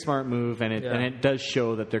a very smart move, and it does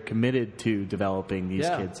show that they're committed to developing these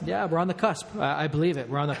kids. Yeah, we're on the cusp. I believe it.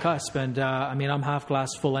 We're on the cusp, and I'm half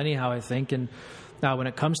glass full anyhow, I think, and when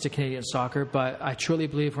it comes to Canadian soccer, but I truly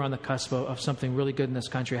believe we're on the cusp of something really good in this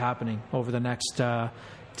country happening over the next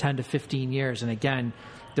 10 to 15 years. And again,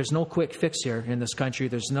 there's no quick fix here in this country.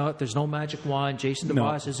 There's no magic wand. Jason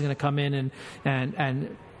DeVos isn't going to come in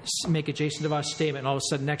and make a Jason DeVos statement, and all of a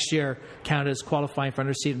sudden next year Canada's qualifying for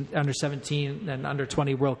under 17 and under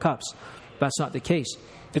 20 World Cups. That's not the case.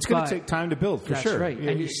 It's going to take time to build, for sure. That's right,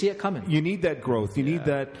 and you see it coming. You need that growth. You need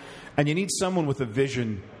that, and you need someone with a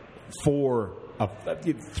vision for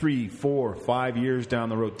 3, 4, 5 years down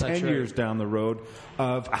the road, 10 years down the road,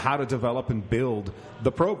 of how to develop and build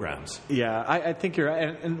the programs. Yeah, I think you're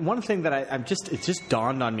right. And one thing that it just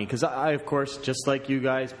dawned on me, because I, of course, just like you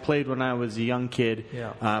guys, played when I was a young kid.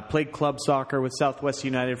 Yeah. Played club soccer with Southwest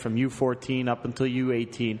United from U14 up until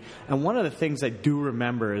U18. And one of the things I do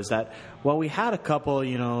remember is that while we had a couple,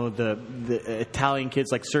 the Italian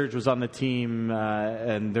kids, like Serge was on the team,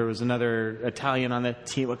 and there was another Italian on the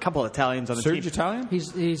team, a couple of Italians on the team. Serge Italian? He's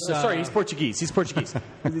Portuguese. He's Portuguese.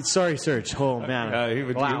 Sorry, Serge. Oh, man. he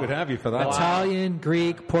would have you for that. Italian,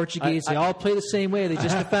 Greek, Portuguese, they all play the same way. They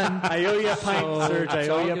just defend. I owe you a pint, Serge. I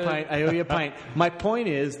owe you a pint. My point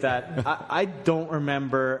is that I don't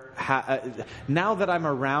remember now that I'm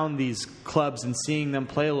around these clubs and seeing them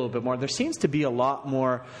play a little bit more, there seems to be a lot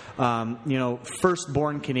more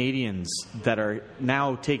firstborn Canadians that are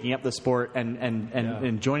now taking up the sport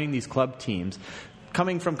and joining these club teams,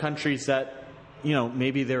 coming from countries that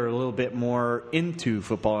maybe they're a little bit more into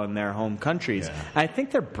football in their home countries. Yeah. I think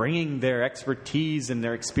they're bringing their expertise and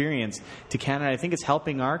their experience to Canada. I think it's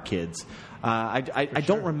helping our kids. I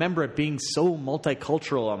don't remember it being so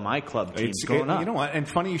multicultural on my club teams growing up. You know what? And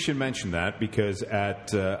funny you should mention that, because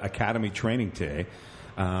at Academy Training Day,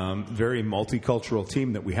 very multicultural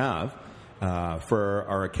team that we have for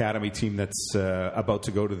our Academy team that's about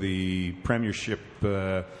to go to the Premiership.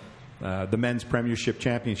 The men's Premiership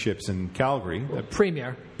Championships in Calgary.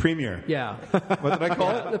 Premier. Yeah. What did I call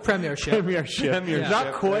it? The Premiership. Yeah.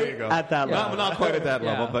 Not quite at that level. Not quite at that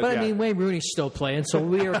level. But I mean, Wayne Rooney's still playing, so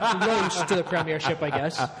we are close to the Premiership, I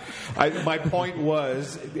guess. My point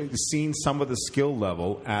was, seeing some of the skill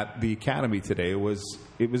level at the Academy today it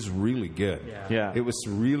was really good. Yeah. It was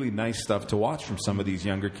really nice stuff to watch from some of these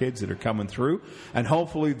younger kids that are coming through. And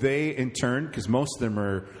hopefully they, in turn, because most of them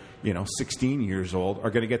are 16 years old,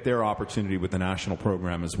 are going to get their opportunity with the national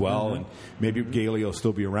program as well. Mm-hmm. And maybe Gailey will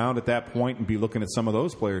still be around at that point and be looking at some of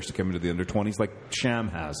those players to come into the under-20s like Sham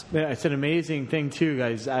has. Yeah, it's an amazing thing, too,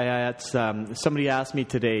 guys. Somebody asked me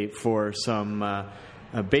today for some...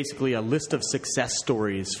 basically a list of success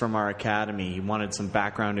stories from our academy. He wanted some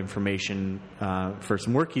background information for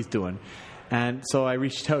some work he's doing. And so I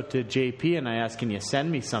reached out to JP and I asked, can you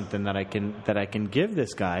send me something that I can give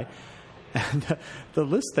this guy? And the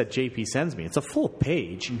list that JP sends me, it's a full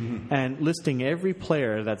page, and listing every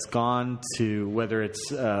player that's gone to, whether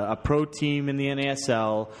it's a pro team in the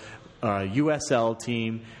NASL, USL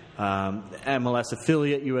team, MLS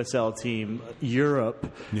affiliate USL team, Europe,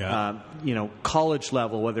 college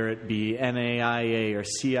level, whether it be NAIA or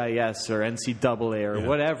CIS or NCAA or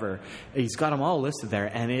whatever. He's got them all listed there,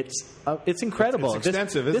 and it's incredible. It's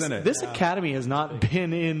extensive, isn't it? This academy has not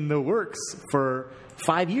been in the works for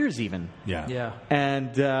 5 years even. Yeah.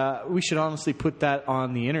 And we should honestly put that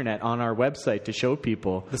on the internet, on our website, to show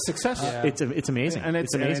people the success. Yeah. It's amazing. And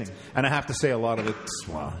it's amazing. And I have to say, a lot of it's,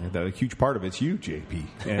 a huge part of it's you, JP.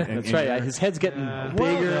 That's right. His head's getting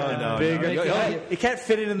bigger and bigger. He can't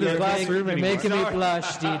fit it in the classroom anymore. You're making me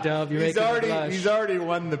blush, D-Dub. He's already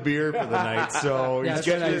won the beer for the night, so he's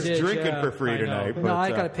getting his drinking for free tonight. No, I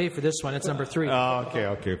got to pay for this one. It's number 3. Oh,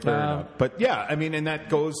 okay, fair enough. But yeah, I mean, and that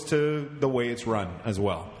goes to the way it's run as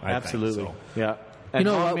well. Absolutely. So. Yeah. And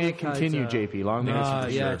long may it continue, JP. Long may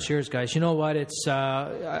it sure. Cheers, guys. You know what? It's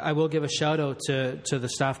I will give a shout out to the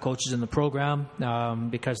staff coaches in the program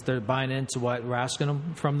because they're buying into what we're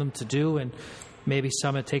asking from them to do, and maybe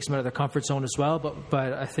some it takes them out of their comfort zone as well.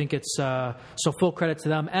 But I think it's so full credit to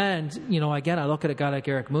them. And again, I look at a guy like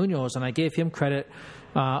Eric Munoz, and I gave him credit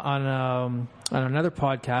on another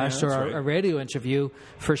podcast or a radio interview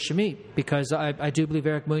for Shamit, because I do believe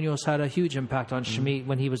Eric Munoz had a huge impact on Shamit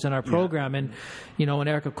when he was in our program. And and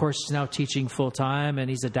Eric, of course, is now teaching full time, and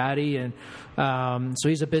he's a daddy, and so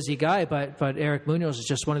he's a busy guy. But Eric Munoz is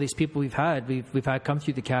just one of these people we've had come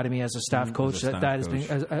through the academy as a staff coach that has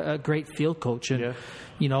been a great field coach. And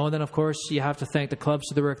and then of course you have to thank the clubs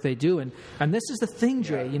for the work they do. And this is the thing,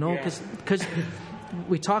 Dre, because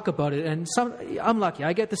we talk about it, and I'm lucky.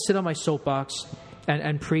 I get to sit on my soapbox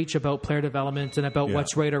and preach about player development and about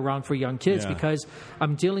what's right or wrong for young kids, because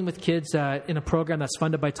I'm dealing with kids in a program that's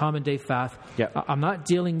funded by Tom and Dave Fath. I'm not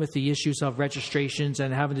dealing with the issues of registrations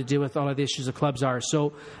and having to deal with all of the issues the clubs are.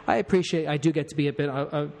 So I do get to be a bit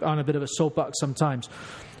on a bit of a soapbox sometimes.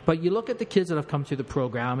 But you look at the kids that have come through the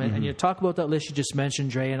program, and you talk about that list you just mentioned,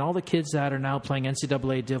 Dre, and all the kids that are now playing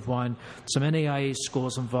NCAA Div 1, some NAIA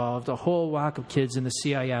schools involved, a whole whack of kids in the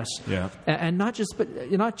CIS. And not just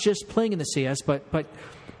playing in the CIS, but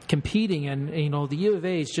competing. And the U of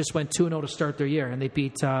A's just went 2-0 to start their year, and they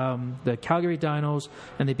beat the Calgary Dinos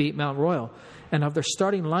and they beat Mount Royal. And of their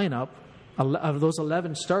starting lineup, of those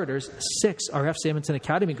 11 starters, 6 are FC Edmonton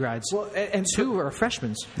Academy grads, and 2 are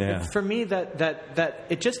freshmen. Yeah. For me, that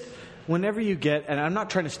it just, whenever you get, and I'm not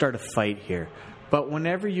trying to start a fight here, but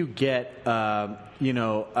whenever you get, a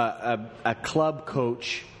club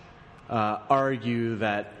coach argue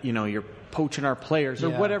that you're poaching our players or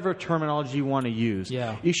whatever terminology you want to use,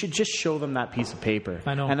 you should just show them that piece of paper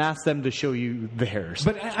and ask them to show you theirs.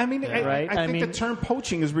 But I mean, I think the term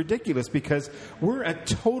poaching is ridiculous, because we're at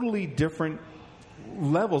totally different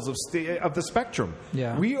levels of the spectrum.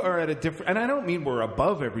 We are at a different, and I don't mean we're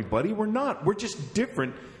above everybody. We're not. We're just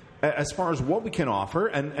different as far as what we can offer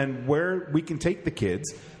and where we can take the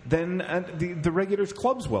kids than the Regulators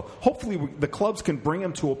clubs will. Hopefully, the clubs can bring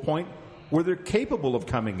them to a point where they're capable of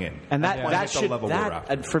coming in, and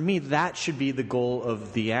and for me, that should be the goal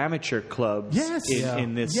of the amateur clubs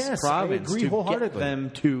in this province, to get them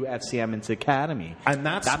to FC Edmonton Academy, and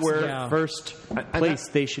that's where the first place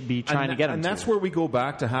they should be trying to get them. And that's where we go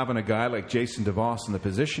back to having a guy like Jason DeVos in the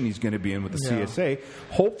position he's going to be in with the CSA.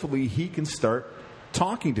 Hopefully, he can start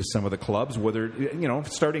talking to some of the clubs, whether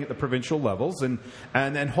starting at the provincial levels, and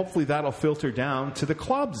then hopefully that'll filter down to the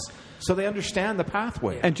clubs so they understand the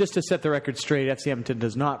pathway. And just to set the record straight, FC Edmonton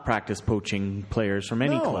does not practice poaching players from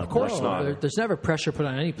any club. Of course not. There's never pressure put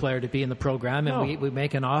on any player to be in the program, and we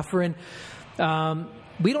make an offer, and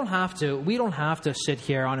we don't have to sit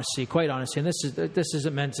here, honestly, quite honestly, and this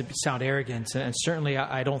isn't meant to sound arrogant, and certainly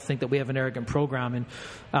I don't think that we have an arrogant program,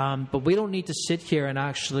 but we don't need to sit here and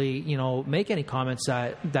actually make any comments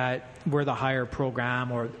that we're the higher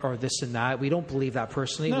program or this and that. We don't believe that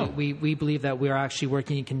personally. No. We believe that we are actually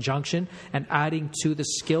working in conjunction and adding to the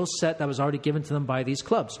skill set that was already given to them by these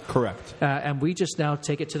clubs. Correct. And we just now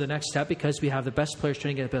take it to the next step because we have the best players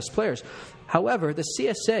trying to get the best players. However, the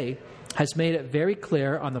CSA has made it very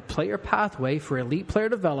clear on the player pathway for elite player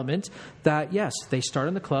development that, yes, they start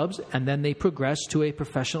in the clubs and then they progress to a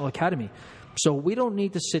professional academy. So we don't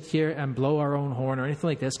need to sit here and blow our own horn or anything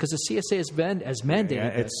like this because the CSA has mandated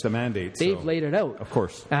this. It's the mandate. They've laid it out. Of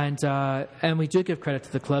course. And we do give credit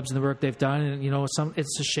to the clubs and the work they've done. And,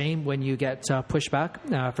 it's a shame when you get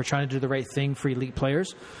pushback for trying to do the right thing for elite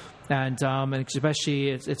players. And especially,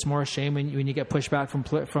 it's more a shame when you get pushback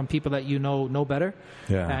from people that know better.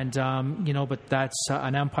 Yeah. And but that's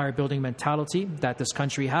an empire building mentality that this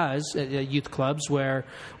country has at youth clubs where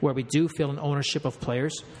we do feel an ownership of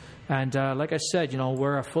players. And like I said,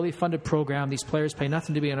 we're a fully funded program. These players pay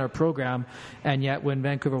nothing to be in our program, and yet when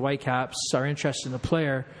Vancouver Whitecaps are interested in the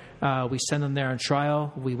player, we send them there on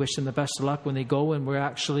trial. We wish them the best of luck when they go, and we're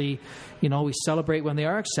actually, we celebrate when they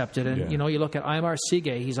are accepted. And, you look at Aymar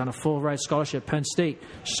Sige. He's on a full-ride scholarship at Penn State,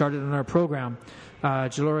 started in our program.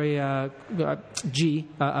 Jalori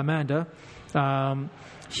Amanda,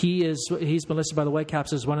 he's been listed by the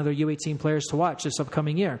Whitecaps as one of their U18 players to watch this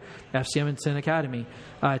upcoming year, FC Edmonton Academy.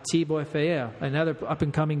 Thibaut Fayea, another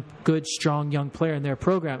up-and-coming, good, strong young player in their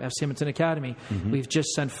program, FC Edmonton Academy. Mm-hmm. We've just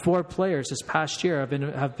sent 4 players this past year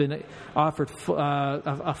have been offered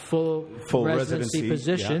a full residency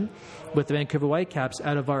position with the Vancouver Whitecaps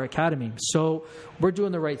out of our academy. So we're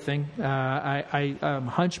doing the right thing. I am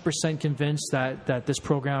 100% convinced that this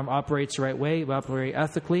program operates the right way. We operate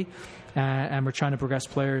ethically. And we're trying to progress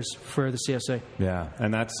players for the CSA. Yeah,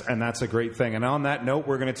 and that's a great thing. And on that note,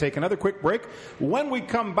 we're going to take another quick break. When we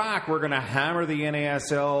come back, we're going to hammer the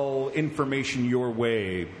NASL information your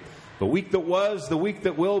way. The week that was, the week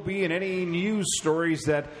that will be, and any news stories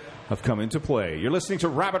that have come into play. You're listening to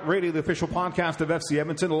Rabbit Radio, the official podcast of FC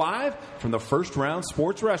Edmonton, live from the First Round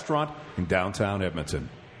Sports Restaurant in downtown Edmonton.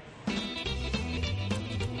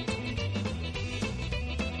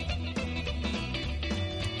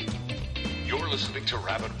 Listening to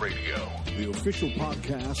Rabbit Radio, the official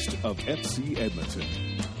podcast of FC Edmonton.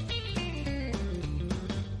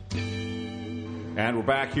 And we're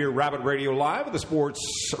back here, Rabbit Radio Live at the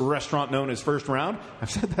sports restaurant known as First Round.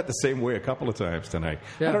 I've said that the same way a couple of times tonight.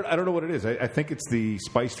 Yeah. I don't know what it is. I think it's the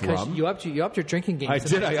spiced rum. You upped your drinking game. I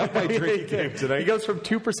did. I upped my drinking game tonight. He goes from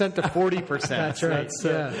 2% to 40%. That's right.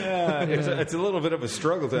 It's a little bit of a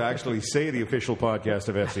struggle to actually say the official podcast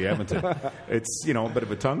of FC Edmonton. It's a bit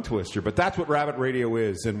of a tongue twister, but that's what Rabbit Radio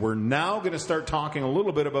is. And we're now going to start talking a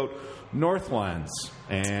little bit about Northlands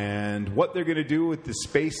and what they're going to do with the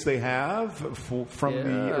space they have from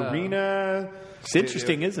the arena. It's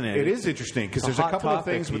interesting, isn't it? It is interesting because there's a couple of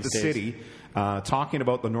things with the city talking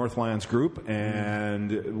about the Northlands group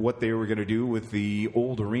and what they were going to do with the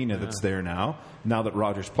old arena that's there now that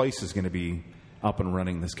Rogers Place is going to be up and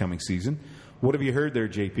running this coming season. What have you heard there,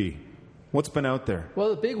 JP? What's been out there? Well,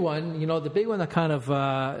 the big one that kind of,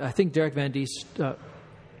 I think Derek Van Diest...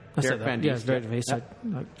 Derek Van Diest. Derek Van Diest.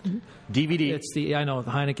 DVD. I know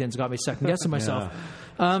the Heineken's got me second guessing myself.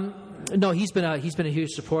 No, he's been a huge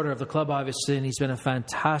supporter of the club, obviously, and he's been a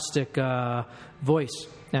fantastic voice.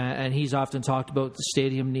 And he's often talked about the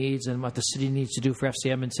stadium needs and what the city needs to do for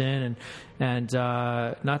FC Edmonton, and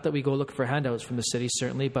not that we go looking for handouts from the city,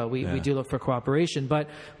 certainly, but we do look for cooperation. But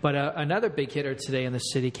another big hitter today in the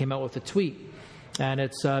city came out with a tweet. And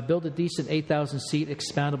it's build a decent 8,000-seat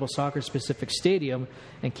expandable soccer-specific stadium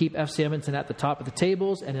and keep FC Edmonton at the top of the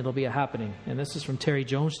tables, and it'll be a happening. And this is from Terry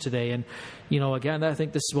Jones today. And, again, I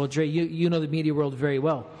think this is, well, Dre, you know the media world very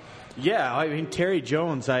well. Yeah, I mean, Terry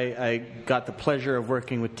Jones, I got the pleasure of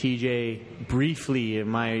working with TJ briefly in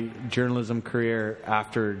my journalism career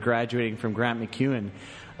after graduating from Grant MacEwan.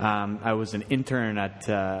 I was an intern at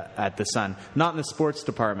the Sun, not in the sports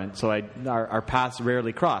department, so our paths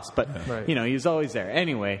rarely crossed. But he was always there.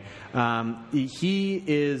 Anyway, he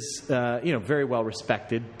is very well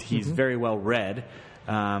respected. He's very well read.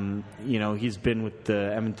 He's been with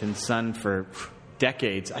the Edmonton Sun for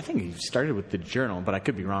decades. I think he started with the Journal, but I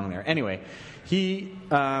could be wrong there. Anyway, he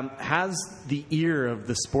has the ear of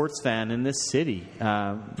the sports fan in this city,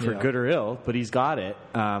 for good or ill, but he's got it.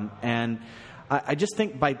 And I just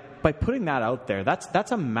think by putting that out there,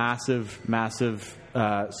 that's a massive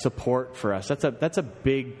support for us. That's a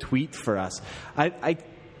big tweet for us. I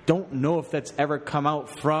don't know if that's ever come out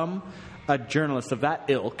from a journalist of that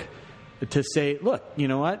ilk to say, look, you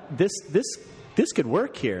know what, this could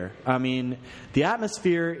work here. I mean, the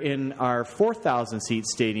atmosphere in our 4,000-seat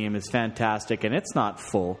stadium is fantastic, and it's not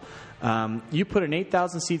full. You put an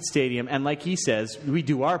 8,000-seat stadium, and like he says, we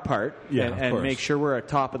do our part and make sure we're at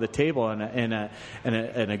top of the table and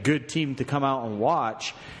a good team to come out and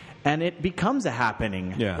watch. And it becomes a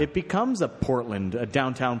happening. Yeah. It becomes a Portland, a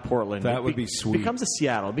downtown Portland. That would be sweet. It becomes a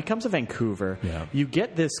Seattle. It becomes a Vancouver. Yeah. You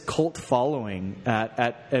get this cult following.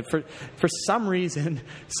 For some reason,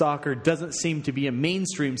 soccer doesn't seem to be a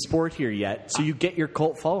mainstream sport here yet. So you get your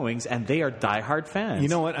cult followings, and they are diehard fans. You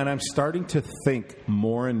know what? And I'm starting to think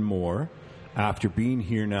more and more, after being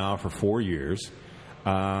here now for 4 years,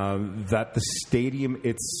 that the stadium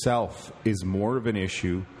itself is more of an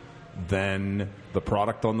issue than the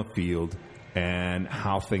product on the field and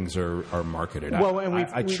how things are marketed. Well,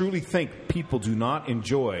 I truly think people do not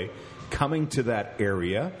enjoy coming to that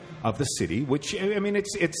area of the city, which, I mean,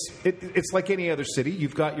 it's like any other city.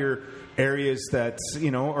 You've got your areas that,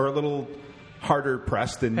 are a little harder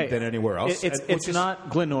pressed than anywhere else. It's not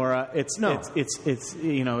Glenora. It's not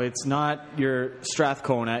your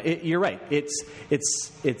Strathcona. You're right. It's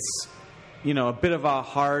a bit of a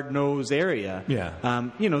hard-nosed area. Yeah.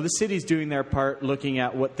 The city's doing their part, looking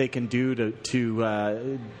at what they can do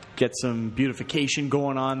to get some beautification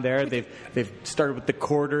going on there. They've started with the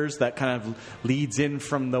quarters that kind of leads in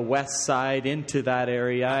from the west side into that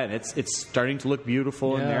area, and it's starting to look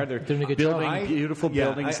beautiful in there. They're building beautiful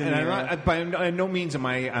buildings in there. By no means I'm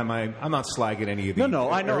not slagging any of these. No,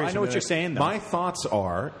 I know what you're saying, though. My thoughts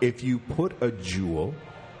are, if you put a jewel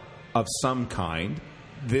of some kind,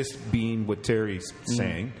 this being what Terry's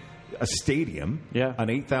saying, a stadium, an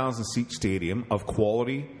 8,000-seat stadium of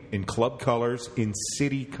quality in club colors, in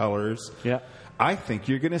city colors. Yeah. I think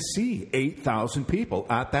you're going to see 8,000 people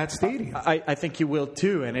at that stadium. I think you will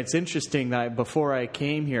too, and it's interesting that before I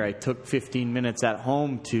came here, I took 15 minutes at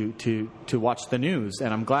home to watch the news,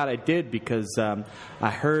 and I'm glad I did because I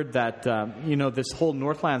heard that this whole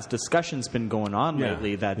Northlands discussion's been going on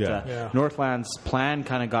lately. That Northlands plan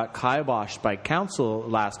kind of got kiboshed by council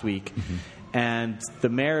last week. Mm-hmm. And the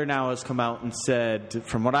mayor now has come out and said,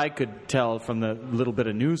 from what I could tell from the little bit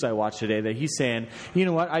of news I watched today, that he's saying, you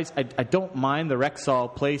know what, I don't mind the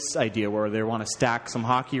Rexall Place idea where they want to stack some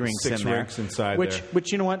hockey rinks in there. 6 rinks inside there.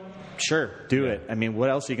 Which, you know what, sure, do it. I mean, what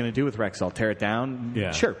else are you going to do with Rexall? Tear it down?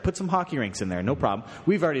 Yeah. Sure, put some hockey rinks in there, no problem.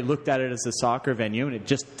 We've already looked at it as a soccer venue, and it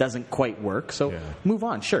just doesn't quite work. So move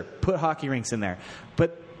on. Sure, put hockey rinks in there.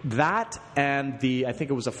 But that and I think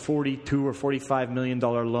it was a $42 or $45 million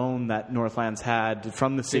loan that Northlands had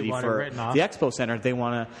from the city for the Expo Center. They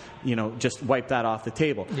want to, just wipe that off the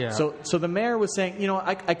table. Yeah. So the mayor was saying,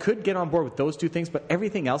 I could get on board with those two things, but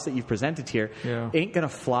everything else that you've presented here ain't going to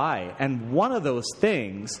fly. And one of those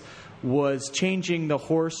things was changing the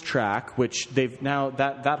horse track, which they've now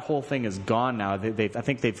that whole thing is gone now. I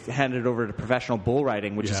think they've handed it over to professional bull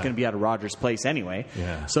riding, which is going to be at Rogers Place anyway.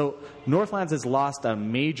 Yeah. So Northlands has lost a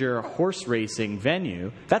major horse racing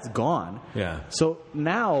venue. That's gone. Yeah. So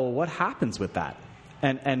now what happens with that?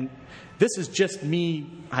 And this is just me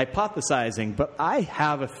hypothesizing, but I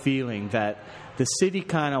have a feeling that the city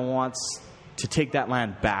kind of wants to take that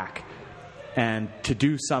land back and to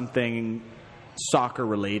do something soccer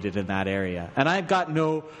related in that area. And I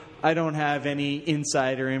don't have any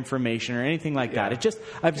insider information or anything like that.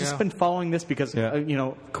 I've just been following this because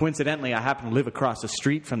coincidentally I happen to live across the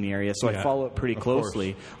street from the area, so I follow it pretty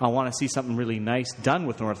closely. I want to see something really nice done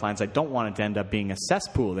with Northlands. I don't want it to end up being a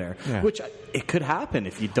cesspool there, which it could happen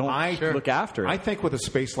if you don't look after it. I think with a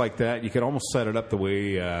space like that, you could almost set it up the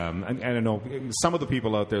way I don't know. Some of the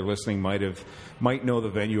people out there listening might know the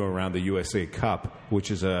venue around the USA Cup,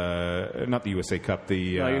 which is not the USA Cup.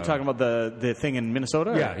 You're talking about the thing in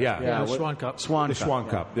Minnesota? Yeah. The Schwann Cup. The Schwann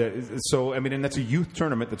Cup. So, I mean, and that's a youth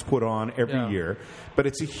tournament that's put on every year. But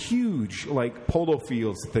it's a huge, like, polo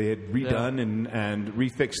fields that they had redone and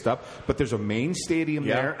refixed up. But there's a main stadium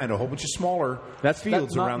there and a whole bunch of smaller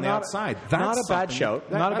fields around the outside. That's not a bad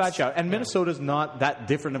shout. Not a bad shout. And Minnesota's not that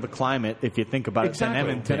different of a climate, if you think about it, than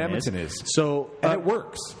Edmonton is. So, and it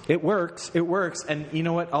works. It works. And you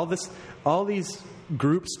know what? All these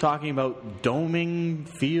groups talking about doming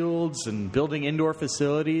fields and building indoor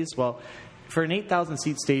facilities. Well, for an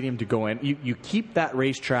 8,000-seat stadium to go in, you keep that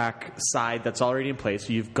racetrack side that's already in place.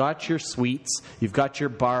 So you've got your suites, you've got your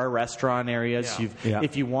bar, restaurant areas.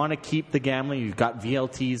 If you want to keep the gambling, you've got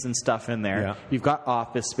VLTs and stuff in there. Yeah. You've got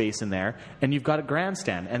office space in there, and you've got a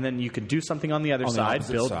grandstand. And then you can do something on the other side,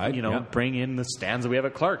 bring in the stands that we have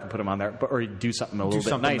at Clark and put them on there, or do something a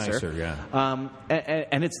little bit nicer.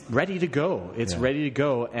 And it's ready to go. It's ready to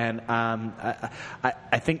go. And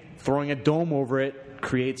I think throwing a dome over it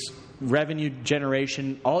creates revenue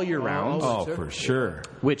generation all year round. Oh, for sure.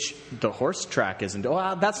 Which the horse track isn't.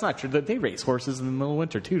 Oh, that's not true. They race horses in the middle of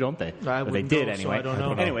winter too, don't they? They did anyway. So I don't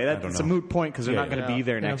know. Anyway, that's a moot point because they're not going to be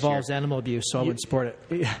there next year. It involves animal abuse, so I wouldn't support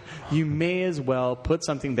it. You may as well put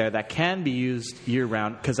something there that can be used year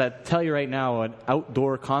round. Because I tell you right now, an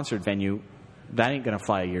outdoor concert venue, that ain't going to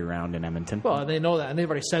fly year round in Edmonton. Well, they know that, and they've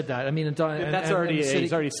already said that. I mean, he's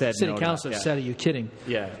already said. City Council said, "Are you kidding?"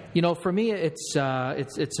 Yeah. You know, for me, it's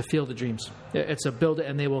a field of dreams. It's a build it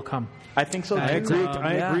and they will come. I think so. I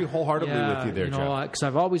agree wholeheartedly with you there, Jeff. Because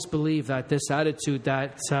I've always believed that this attitude,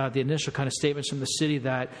 that the initial kind of statements from the city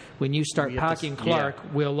that when you start packing Clark,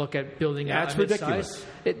 we'll look at building. That's ridiculous.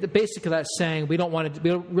 Basically, that's saying we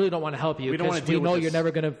really don't want to help you because we know you're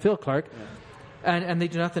never going to fill Clark. Yeah. And they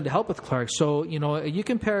do nothing to help with Clark. So, you know, you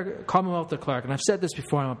compare Commonwealth to Clark, and I've said this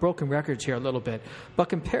before, and I'm broken records here a little bit, but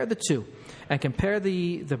compare the two and compare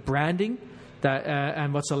the branding that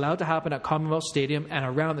and what's allowed to happen at Commonwealth Stadium and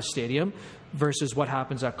around the stadium versus what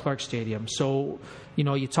happens at Clark Stadium. So, you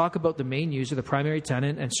know, you talk about the main user, the primary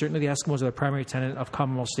tenant, and certainly the Eskimos are the primary tenant of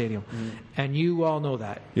Commonwealth Stadium. And you all know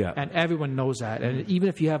that. Yeah. And everyone knows that. And even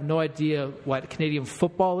if you have no idea what Canadian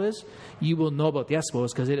football is, you will know about the Eskimos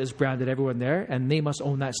because it is branded everyone there, and they must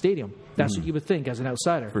own that stadium. That's what you would think as an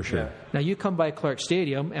outsider. For sure. Now, you come by Clark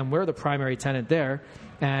Stadium, and we're the primary tenant there,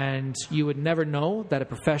 and you would never know that a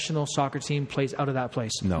professional soccer team plays out of that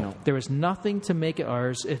place. No. There is nothing to make it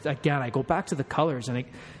ours. Again, I go back to the colors, and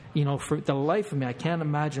for the life of me, I can't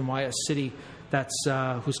imagine why a city that's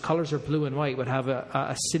whose colors are blue and white would have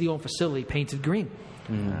a city-owned facility painted green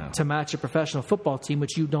to match a professional football team,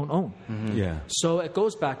 which you don't own. Yeah. So it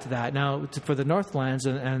goes back to that. Now, for the Northlands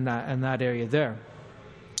and that area there,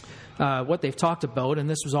 what they've talked about, and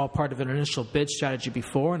this was all part of an initial bid strategy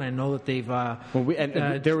before, and I know that they've...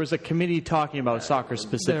 there was a committee talking about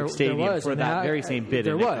soccer-specific stadium for that very same bid.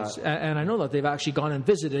 There was, and I know that they've actually gone and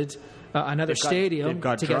visited another stadium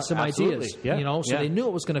to get some ideas. Yeah. So they knew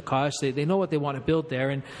what was going to cost. They know what they want to build there,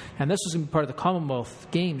 and this was going to be part of the Commonwealth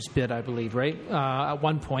Games bid, I believe, right? At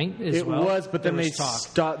one point, it was, but then they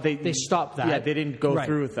stopped. They stopped that. Yeah, they didn't go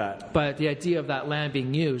through with that. But the idea of that land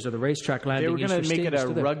being used, or the racetrack land being used, they were going to make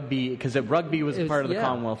it a rugby, because rugby was part of the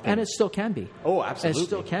Commonwealth Games. And it still can be. Oh, absolutely. It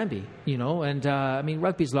still can be. And I mean,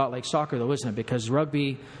 rugby's a lot like soccer, though, isn't it? Because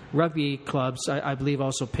rugby clubs, I believe,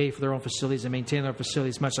 also pay for their own facilities and maintain their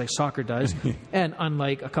facilities, much like soccer does, and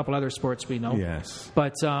unlike a couple other sports we know. Yes.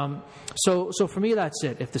 But so for me, that's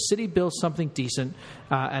it. If the city builds something decent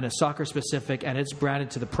and a soccer specific, and it's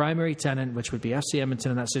branded to the primary tenant, which would be FC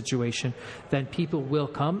Edmonton in that situation, then people will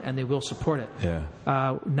come and they will support it.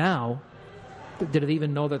 Yeah. Now, did it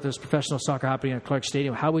even know that there's professional soccer happening at Clark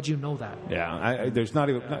Stadium? How would you know that? Yeah, there's not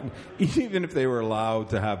even if they were allowed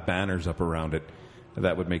to have banners up around it,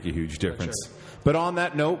 that would make a huge difference. Sure. But on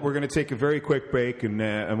that note, we're going to take a very quick break, and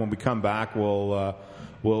when we come back, we'll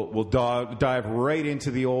dive right into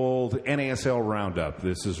the old NASL Roundup.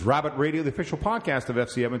 This is Rabbit Radio, the official podcast of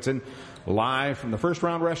FC Edmonton, live from the First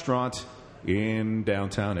Round Restaurant in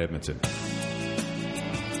downtown Edmonton.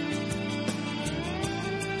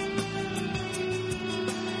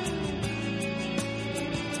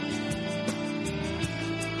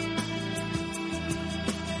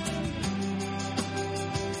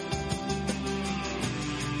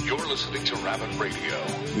 Listening to Rabbit Radio,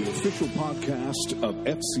 the official podcast of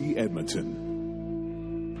FC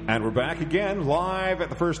Edmonton. And we're back again, live at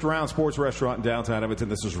the First Round Sports Restaurant in downtown Edmonton.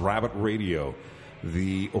 This is Rabbit Radio,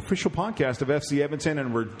 the official podcast of FC Edmonton,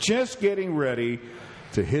 and we're just getting ready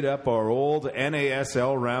to hit up our old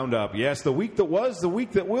NASL Roundup. Yes, the week that was, the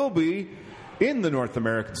week that will be in the North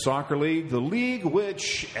American Soccer League, the league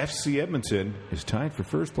which FC Edmonton is tied for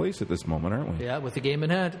first place at this moment, aren't we? Yeah, with the game in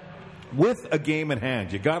hand. with a game in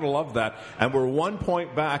hand. You got to love that. And we're 1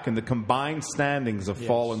 point back in the combined standings of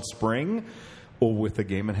fall and spring, or with a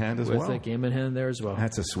game in hand as well. With a game in hand there as well.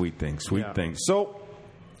 That's a sweet thing, thing. So,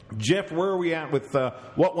 Jeff, where are we at with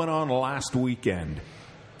what went on last weekend?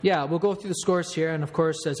 Yeah, we'll go through the scores here, and of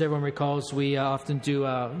course, as everyone recalls, we often do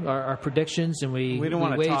our predictions, and we don't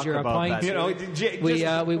want to wager talk a pint. about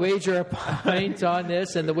that. We wager a pint on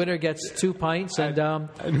this, and the winner gets 2 pints. And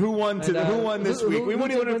who won this week? We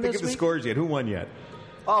won't even think of the scores yet. Who won yet?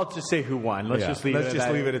 I'll just say who won. Let's just leave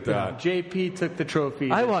it at that. JP took the trophy.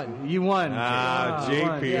 I won. You won.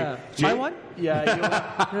 JP. Yeah. I won?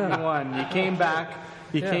 Yeah, you won. You came back.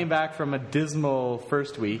 You came back from a dismal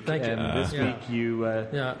first week, and this week you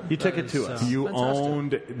took it to us. You fantastic.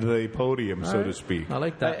 owned the podium, so to speak. I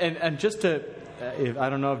like that. And just to, I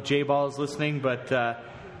don't know if Jay Ball is listening, but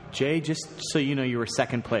Jay, just so you know, you were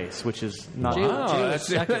second place, which is not. Jay was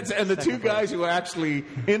second. And the two guys who were actually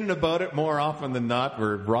in and about it more often than not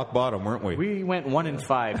were rock bottom, weren't we? We went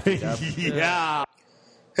 1-5. Yeah.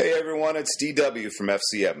 Hey everyone, it's DW from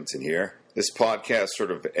FC Edmonton here. This podcast sort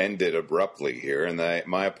of ended abruptly here, and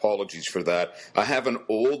my apologies for that. I have an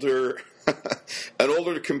older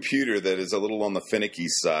computer that is a little on the finicky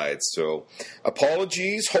side, so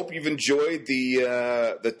apologies. Hope you've enjoyed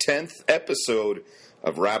the 10th episode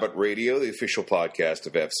of Rabbit Radio, the official podcast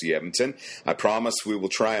of FC Edmonton. I promise we will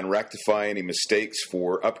try and rectify any mistakes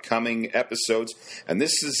for upcoming episodes. And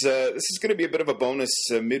this is going to be a bit of a bonus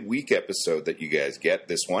midweek episode that you guys get,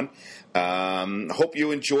 this one. Hope you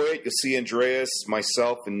enjoy it. You'll see Andreas,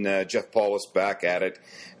 myself, and Jeff Paulus back at it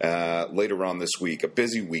later on this week. A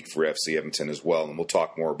busy week for FC Edmonton as well, and we'll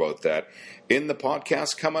talk more about that in the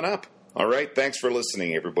podcast coming up. All right, thanks for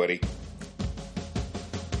listening, everybody.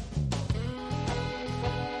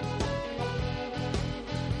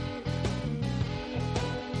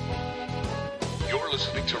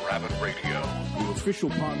 Listening to Rabbit Radio, the official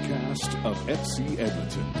podcast of FC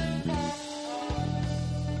Edmonton.